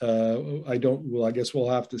answer. I don't. Well, I guess we'll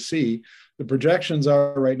have to see. The projections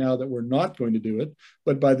are right now that we're not going to do it,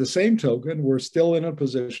 but by the same token, we're still in a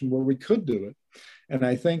position where we could do it. And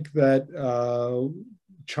I think that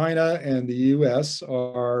China and the U.S.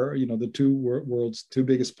 are, the two world's two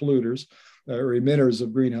biggest polluters or emitters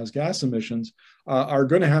of greenhouse gas emissions. are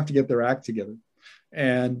going to have to get their act together.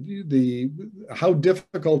 And how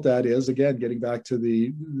difficult that is, again, getting back to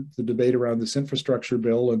the debate around this infrastructure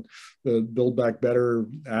bill and the Build Back Better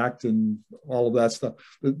Act and all of that stuff.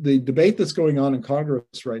 The debate that's going on in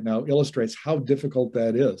Congress right now illustrates how difficult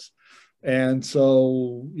that is. And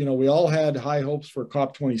so, we all had high hopes for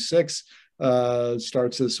COP26,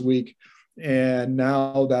 starts this week. And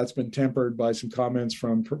now that's been tempered by some comments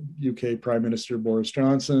from UK Prime Minister Boris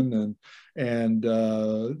Johnson and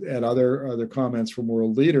other comments from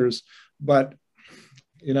world leaders. But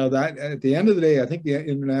that at the end of the day, I think the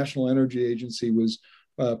International Energy Agency was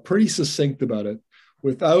pretty succinct about it.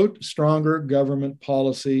 Without stronger government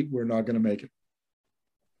policy, we're not going to make it.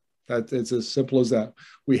 It's as simple as that.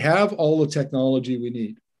 We have all the technology we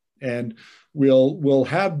need, and we'll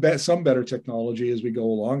have some better technology as we go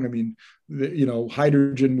along. I mean,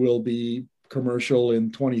 hydrogen will be commercial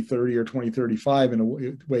in 2030 or 2035 in a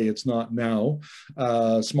way it's not now.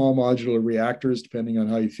 Small modular reactors, depending on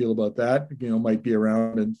how you feel about that, might be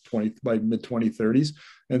around by mid 2030s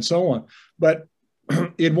and so on. But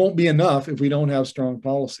it won't be enough if we don't have strong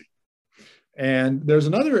policy. And there's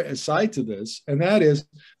another side to this, and that is,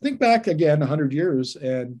 think back again 100 years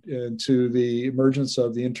and to the emergence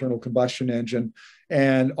of the internal combustion engine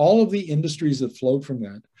and all of the industries that flowed from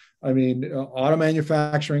that. I mean, auto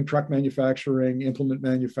manufacturing, truck manufacturing, implement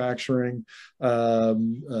manufacturing,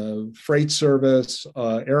 freight service,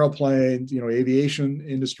 airplanes, aviation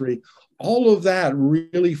industry. All of that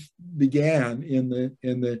really began in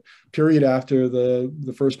the period after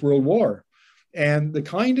the First World War, and the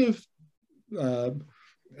kind of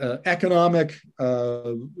economic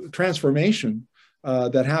transformation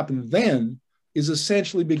that happened then is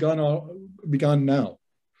essentially begun now.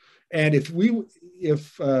 And if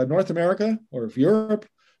North America or if Europe,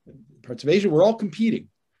 parts of Asia, we're all competing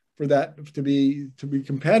for that to be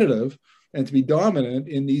competitive and to be dominant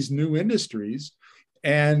in these new industries.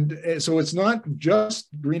 And so it's not just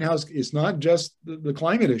greenhouse, it's not just the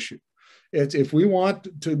climate issue. It's if we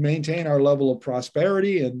want to maintain our level of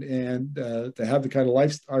prosperity and to have the kind of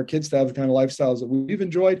life, our kids to have the kind of lifestyles that we've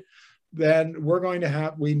enjoyed, then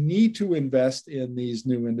we need to invest in these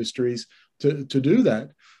new industries to do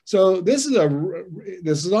that. So this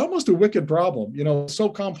is almost a wicked problem, so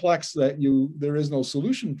complex that there is no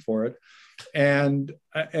solution for it. And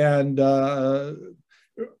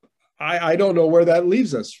I don't know where that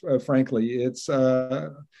leaves us, frankly. It's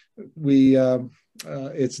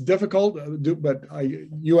difficult, but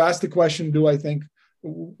you asked the question, do I think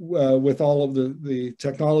with all of the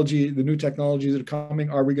technology, the new technologies that are coming,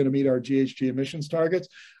 are we going to meet our GHG emissions targets?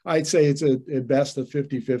 I'd say it's at best a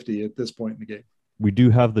 50-50 at this point in the game. We do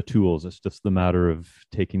have the tools. It's just the matter of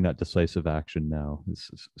taking that decisive action now.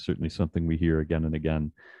 This is certainly something we hear again and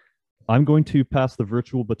again. I'm going to pass the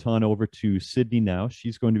virtual baton over to Sydney now.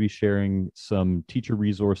 She's going to be sharing some teacher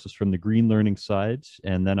resources from the green learning side,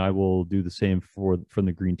 and then I will do the same from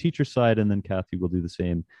the green teacher side, and then Kathy will do the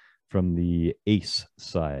same from the ACE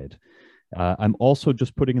side. I'm also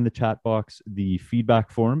just putting in the chat box the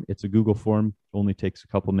feedback form. It's a Google form, only takes a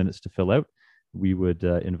couple minutes to fill out. We would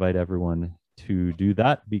invite everyone to do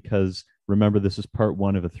that because remember, this is part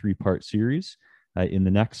one of a 3-part series. In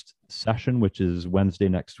the next session, which is Wednesday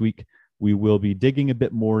next week, we will be digging a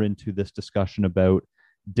bit more into this discussion about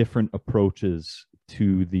different approaches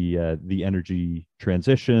to the energy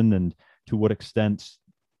transition and to what extent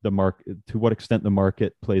the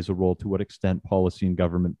market plays a role, to what extent policy and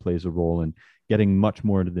government plays a role, and getting much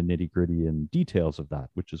more into the nitty-gritty and details of that,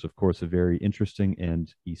 which is, of course, a very interesting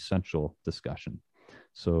and essential discussion.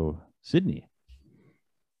 So, Sydney.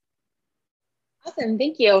 Awesome,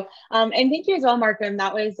 thank you. And thank you as well, Markham.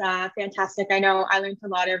 That was fantastic. I know I learned a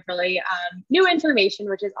lot of really new information,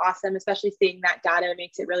 which is awesome, especially seeing that data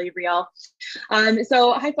makes it really real.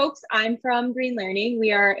 So hi, folks. I'm from Green Learning.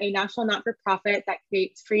 We are a national not-for-profit that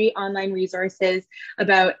creates free online resources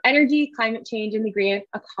about energy, climate change, and the green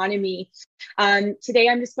economy. Today,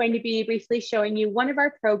 I'm just going to be briefly showing you one of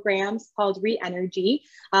our programs called Re-Energy.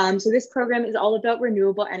 So this program is all about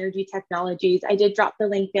renewable energy technologies. I did drop the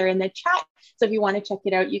link there in the chat. So if you want to check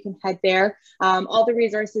it out, you can head there. All the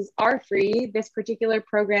resources are free. This particular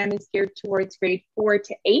program is geared towards grade 4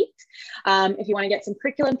 to 8. If you want to get some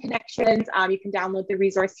curriculum connections, you can download the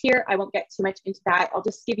resource here. I won't get too much into that. I'll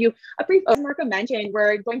just give you a brief, as Marco mentioned,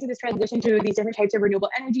 we're going through this transition to these different types of renewable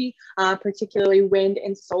energy, particularly wind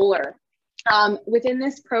and solar. Within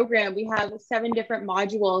this program, we have 7 different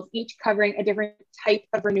modules, each covering a different type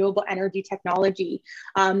of renewable energy technology.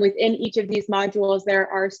 Within each of these modules, there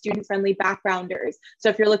are student-friendly backgrounders. So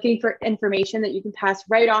if you're looking for information that you can pass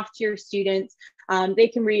right off to your students, they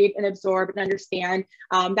can read and absorb and understand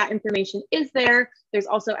that information is there. There's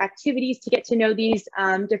also activities to get to know these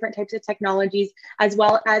different types of technologies, as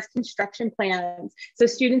well as construction plans. So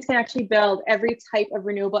students can actually build every type of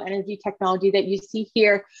renewable energy technology that you see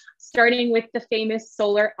here, starting with the famous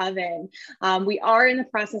solar oven. We are in the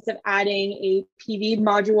process of adding a PV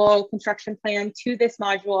module construction plan to this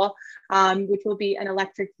module, which will be an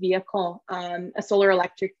electric vehicle, a solar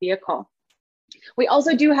electric vehicle. We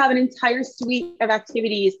also do have an entire suite of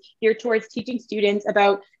activities geared towards teaching students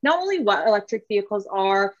about not only what electric vehicles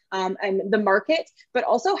are and the market, but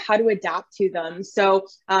also how to adapt to them. So,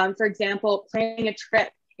 for example, planning a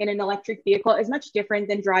trip in an electric vehicle is much different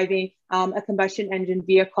than driving a combustion engine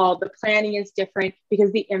vehicle. The planning is different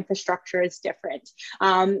because the infrastructure is different.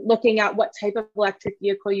 Looking at what type of electric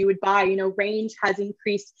vehicle you would buy, you know, range has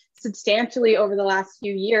increased substantially over the last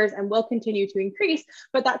few years and will continue to increase,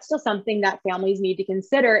 but that's still something that families need to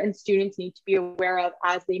consider and students need to be aware of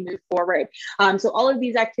as they move forward. So all of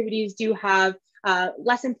these activities do have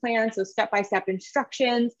lesson plans, so step-by-step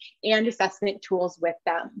instructions and assessment tools with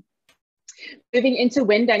them. Moving into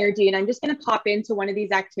wind energy, and I'm just going to pop into one of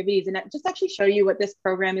these activities and just actually show you what this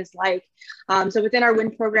program is like. So within our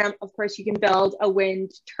wind program, of course, you can build a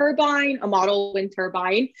wind turbine, a model wind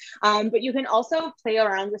turbine, but you can also play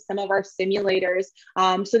around with some of our simulators.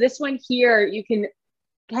 So this one here, you can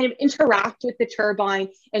kind of interact with the turbine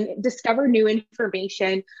and discover new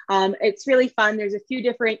information. It's really fun. There's a few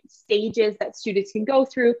different stages that students can go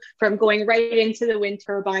through, from going right into the wind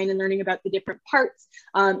turbine and learning about the different parts.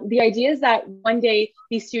 The idea is that one day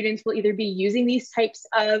these students will either be using these types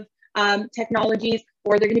of technologies,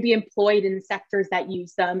 or they're going to be employed in sectors that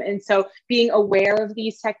use them. And so being aware of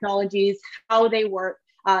these technologies, how they work,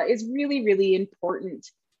 is really, really important.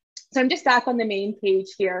 So I'm just back on the main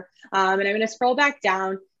page here, and I'm going to scroll back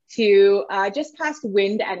down to just past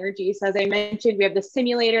wind energy. So as I mentioned, we have the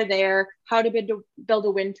simulator there, how to build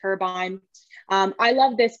a wind turbine. I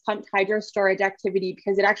love this pumped hydro storage activity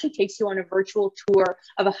because it actually takes you on a virtual tour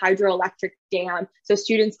of a hydroelectric dam. So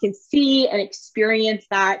students can see and experience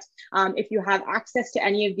that. If you have access to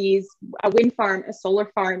any of these, a wind farm, a solar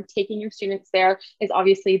farm, taking your students there is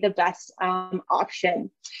obviously the best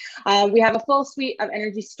option. We have a full suite of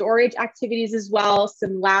energy storage activities as well,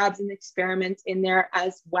 some labs and experiments in there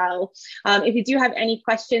as well. If you do have any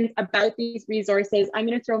questions about these resources, I'm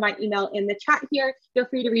going to throw my email in the chat here. Feel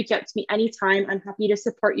free to reach out to me anytime. I'm happy to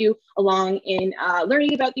support you along in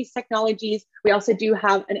learning about these technologies. We also do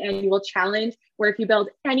have an annual challenge where if you build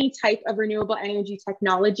any type of renewable energy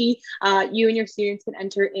technology, you and your students can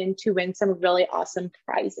enter in to win some really awesome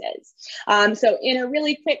prizes. So in a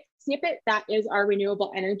really quick snippet, that is our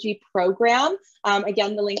renewable energy program.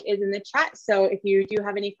 Again, the link is in the chat. So if you do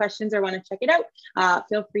have any questions or want to check it out,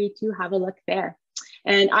 feel free to have a look there.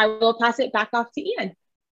 And I will pass it back off to Ian.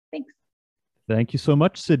 Thanks. Thank you so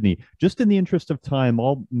much, Sydney. Just in the interest of time,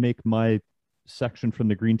 I'll make my section from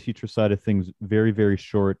the green teacher side of things very, very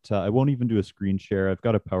short. I won't even do a screen share. I've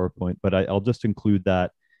got a PowerPoint, but I'll just include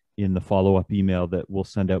that in the follow-up email that we'll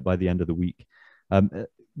send out by the end of the week.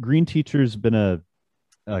 Green Teacher's been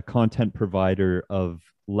a content provider of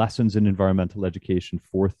lessons in environmental education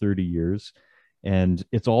for 30 years, and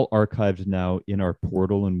it's all archived now in our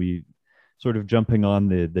portal, and we sort of jumping on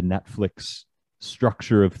the Netflix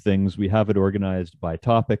structure of things. We have it organized by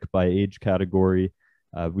topic, by age category.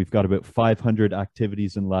 We've got about 500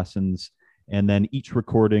 activities and lessons, and then each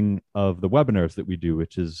recording of the webinars that we do,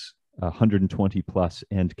 which is 120 plus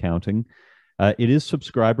and counting. It is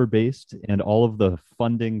subscriber based, and all of the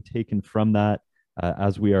funding taken from that,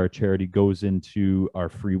 as we are a charity, goes into our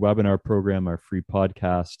free webinar program, our free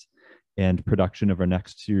podcast, and production of our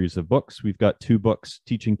next series of books. We've got 2 books,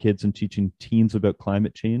 teaching kids and teaching teens about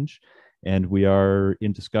climate change. And we are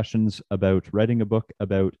in discussions about writing a book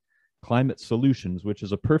about climate solutions, which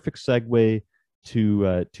is a perfect segue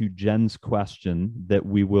to Jen's question that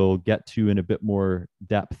we will get to in a bit more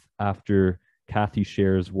depth after Kathy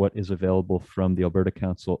shares what is available from the Alberta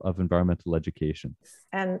Council of Environmental Education.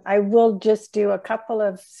 And I will just do a couple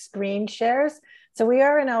of screen shares. So we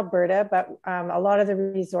are in Alberta, but a lot of the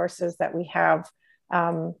resources that we have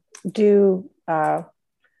do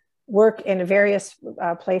work in various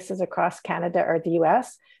places across Canada or the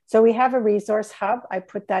US. So we have a resource hub. I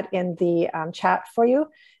put that in the chat for you.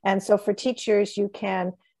 And so for teachers, you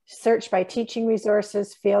can search by teaching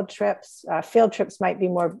resources, field trips. Field trips might be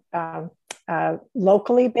more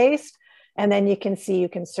locally based. And then you can see, you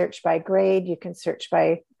can search by grade, you can search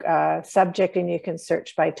by subject, and you can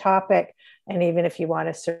search by topic. And even if you want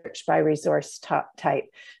to search by resource type.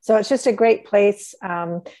 So it's just a great place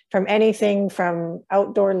from anything from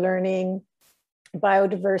outdoor learning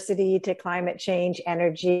biodiversity to climate change,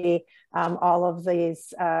 energy, all of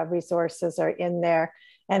these resources are in there.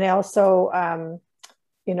 And also,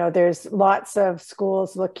 you know, there's lots of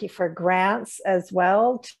schools looking for grants as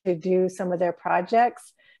well to do some of their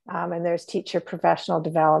projects. And there's teacher professional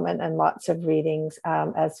development and lots of readings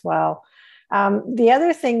as well. The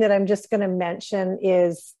other thing that I'm just going to mention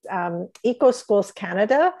is Eco Schools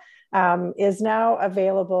Canada is now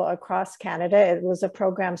available across Canada. It was a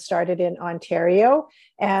program started in Ontario,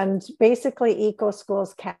 and basically Eco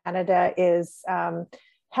Schools Canada is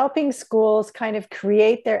helping schools kind of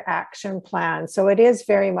create their action plan. So it is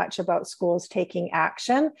very much about schools taking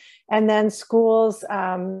action. And then schools,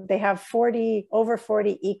 they have over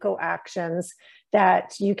 40 eco actions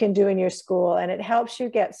that you can do in your school, and it helps you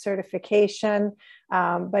get certification.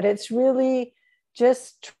 But it's really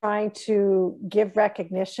just trying to give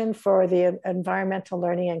recognition for the environmental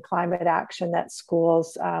learning and climate action that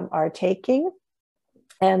schools are taking.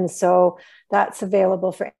 And so that's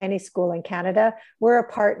available for any school in Canada. We're a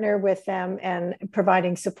partner with them and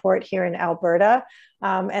providing support here in Alberta.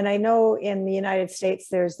 And I know in the United States,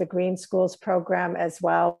 there's the Green Schools program as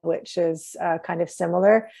well, which is kind of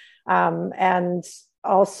similar. And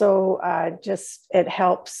also just, it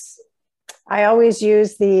helps. I always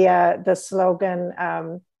use the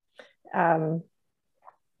slogan,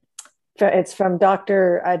 it's from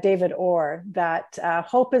Dr. David Orr, that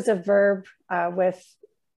hope is a verb with,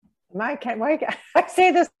 I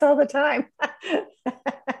say this all the time.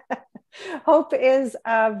 Hope is,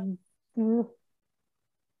 I've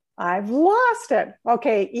lost it.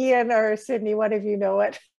 Okay, Ian or Sydney, one of you know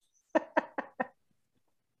it?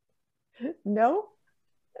 No?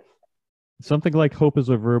 Something like hope is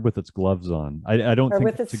a verb with its gloves on. I don't think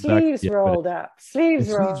with its sleeves rolled up. Sleeves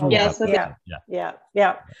rolled up. Yes.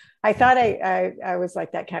 Yeah. I thought I was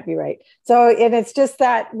like, that can't be right. So, and it's just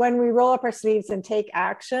that when we roll up our sleeves and take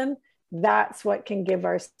action, that's what can give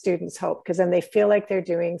our students hope, because then they feel like they're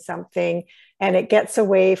doing something, and it gets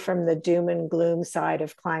away from the doom and gloom side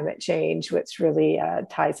of climate change, which really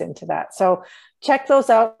ties into that. So check those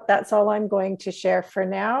out. That's all I'm going to share for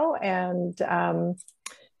now. And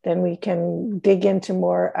then we can dig into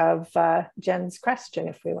more of Jen's question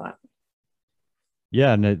if we want.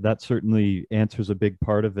 Yeah, and that certainly answers a big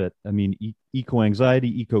part of it. I mean,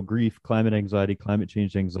 eco-anxiety, eco-grief, climate anxiety, climate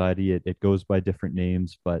change anxiety, it goes by different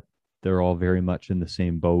names, but they're all very much in the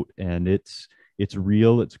same boat. And it's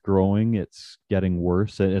real, it's growing, it's getting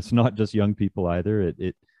worse. And it's not just young people either.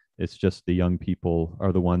 It's just the young people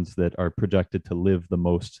are the ones that are projected to live the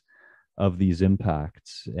most of these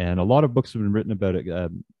impacts. And a lot of books have been written about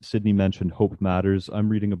it. Sydney mentioned Hope Matters. I'm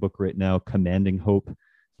reading a book right now, Commanding Hope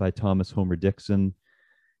by Thomas Homer Dixon,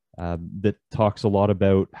 that talks a lot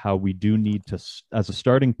about how we do need to, as a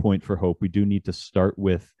starting point for hope, we do need to start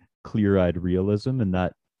with clear-eyed realism. And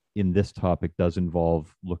that in this topic does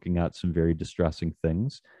involve looking at some very distressing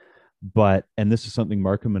things. But, and this is something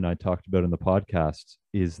Markham and I talked about in the podcast,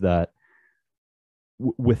 is that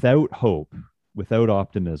without hope, without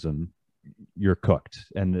optimism, you're cooked.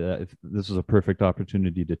 And this is a perfect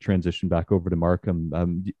opportunity to transition back over to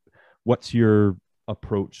Markham. What's your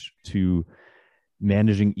approach to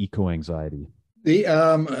managing eco-anxiety?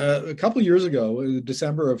 A couple of years ago,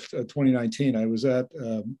 December of 2019, I was at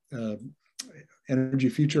Energy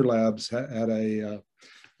Future Labs at a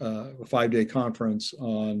 5-day conference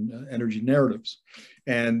on energy narratives.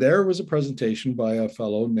 And there was a presentation by a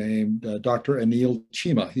fellow named Dr. Anil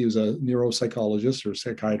Chima. He was a neuropsychologist or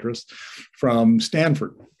psychiatrist from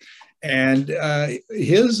Stanford. And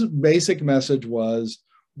his basic message was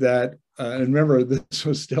that, and remember, this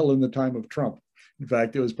was still in the time of Trump. In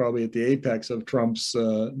fact, it was probably at the apex of Trump's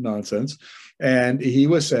nonsense. And he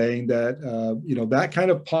was saying that, that kind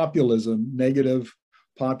of populism, negative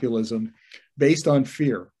populism based on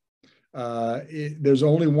fear, there's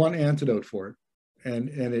only one antidote for it, and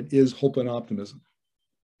it is hope and optimism.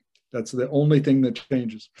 That's the only thing that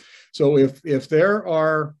changes. So if there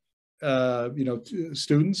are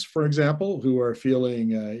students, for example, who are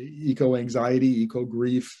feeling eco-anxiety,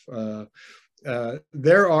 eco-grief,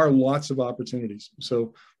 there are lots of opportunities.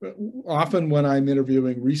 So often when I'm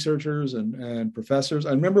interviewing researchers and professors,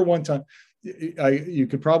 I remember one time, you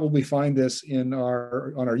could probably find this on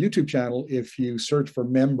our YouTube channel if you search for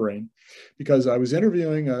membrane, because I was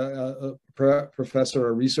interviewing a professor,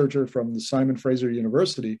 a researcher from the Simon Fraser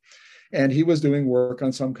University, and he was doing work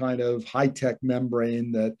on some kind of high-tech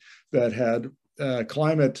membrane that had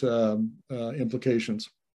climate implications.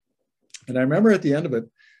 And I remember at the end of it,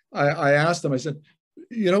 I asked him, I said,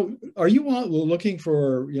 are you looking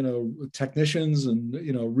for, technicians and,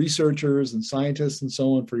 researchers and scientists and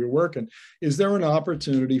so on for your work? And is there an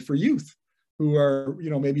opportunity for youth who are,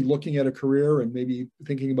 you know, maybe looking at a career and maybe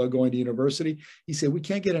thinking about going to university. He said, we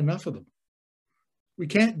can't get enough of them. We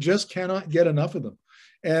cannot get enough of them.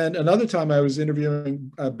 And another time I was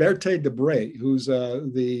interviewing Berthe de Bray, who's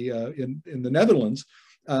in the Netherlands.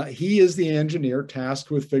 He is the engineer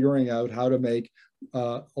tasked with figuring out how to make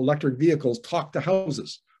electric vehicles talk to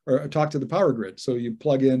houses or talk to the power grid. So you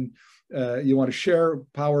plug in, you want to share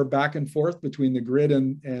power back and forth between the grid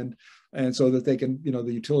and so that they can, you know,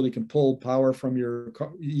 the utility can pull power from your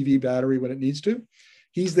EV battery when it needs to.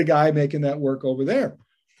 He's the guy making that work over there.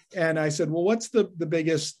 And I said, well, what's the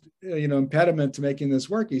biggest, you know, impediment to making this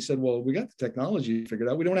work? He said, well, we got the technology figured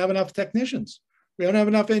out. We don't have enough technicians. We don't have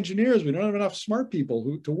enough engineers. We don't have enough smart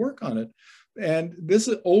people to work on it. And this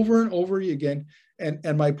is over and over again.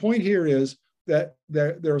 And my point here is that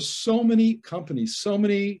there are so many companies, so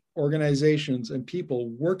many organizations and people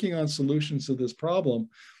working on solutions to this problem.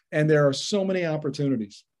 And there are so many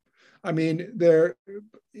opportunities. I mean,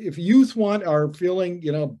 if youth are feeling,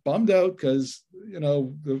 you know, bummed out because, you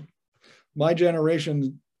know, my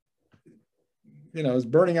generation, you know, is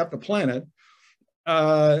burning up the planet,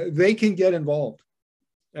 they can get involved.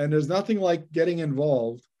 And there's nothing like getting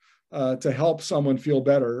involved to help someone feel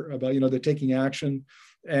better about, you know, they're taking action.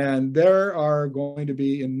 And there are going to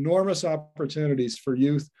be enormous opportunities for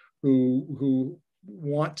youth who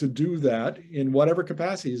want to do that in whatever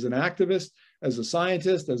capacity, as an activist, as a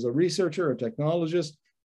scientist, as a researcher, a technologist,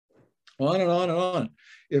 on and on and on.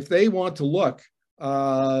 If they want to look,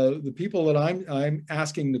 the people that I'm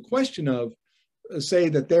asking the question of say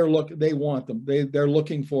that they want them, they're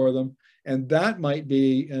looking for them, and that might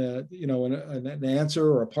be you know, an answer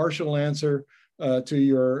or a partial answer to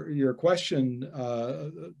your question,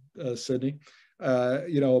 Sydney,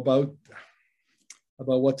 you know, about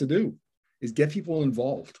what to do, is get people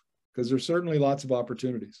involved, because there's certainly lots of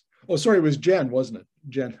opportunities. Oh, sorry, it was Jen, wasn't it?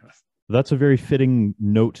 Jen. That's a very fitting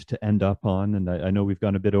note to end up on. And I know we've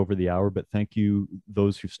gone a bit over the hour, but thank you,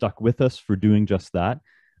 those who stuck with us, for doing just that.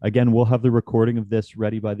 Again, we'll have the recording of this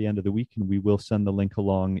ready by the end of the week, and we will send the link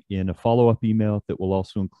along in a follow-up email that will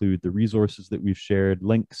also include the resources that we've shared,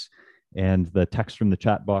 links, and the text from the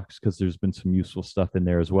chat box, because there's been some useful stuff in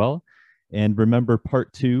there as well. And remember,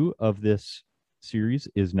 part 2 of this series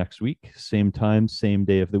is next week, same time, same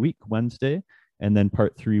day of the week, Wednesday. And then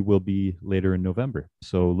part 3 will be later in November.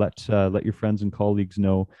 So let your friends and colleagues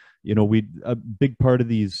know. You know, a big part of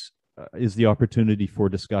these is the opportunity for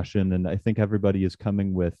discussion, and I think everybody is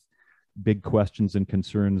coming with big questions and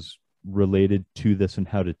concerns related to this and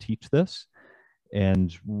how to teach this.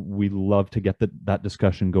 And we love to get that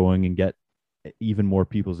discussion going and get even more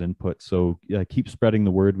people's input. So keep spreading the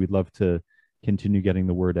word. We'd love to continue getting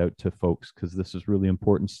the word out to folks, because this is really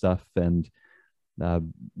important stuff. And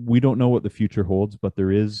we don't know what the future holds, but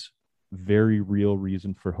there is very real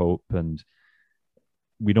reason for hope, and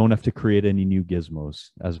we don't have to create any new gizmos,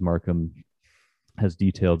 as Markham has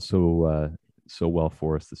detailed so well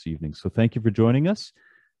for us this evening. So thank you for joining us.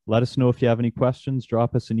 Let us know if you have any questions.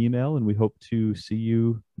 Drop us an email, and we hope to see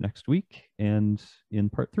you next week and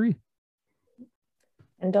in part 3.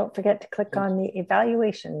 And don't forget to click on the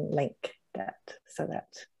evaluation link so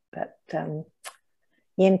that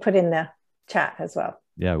Ian put in the chat as well.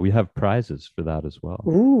 Yeah, we have prizes for that as well.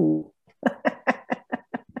 Ooh.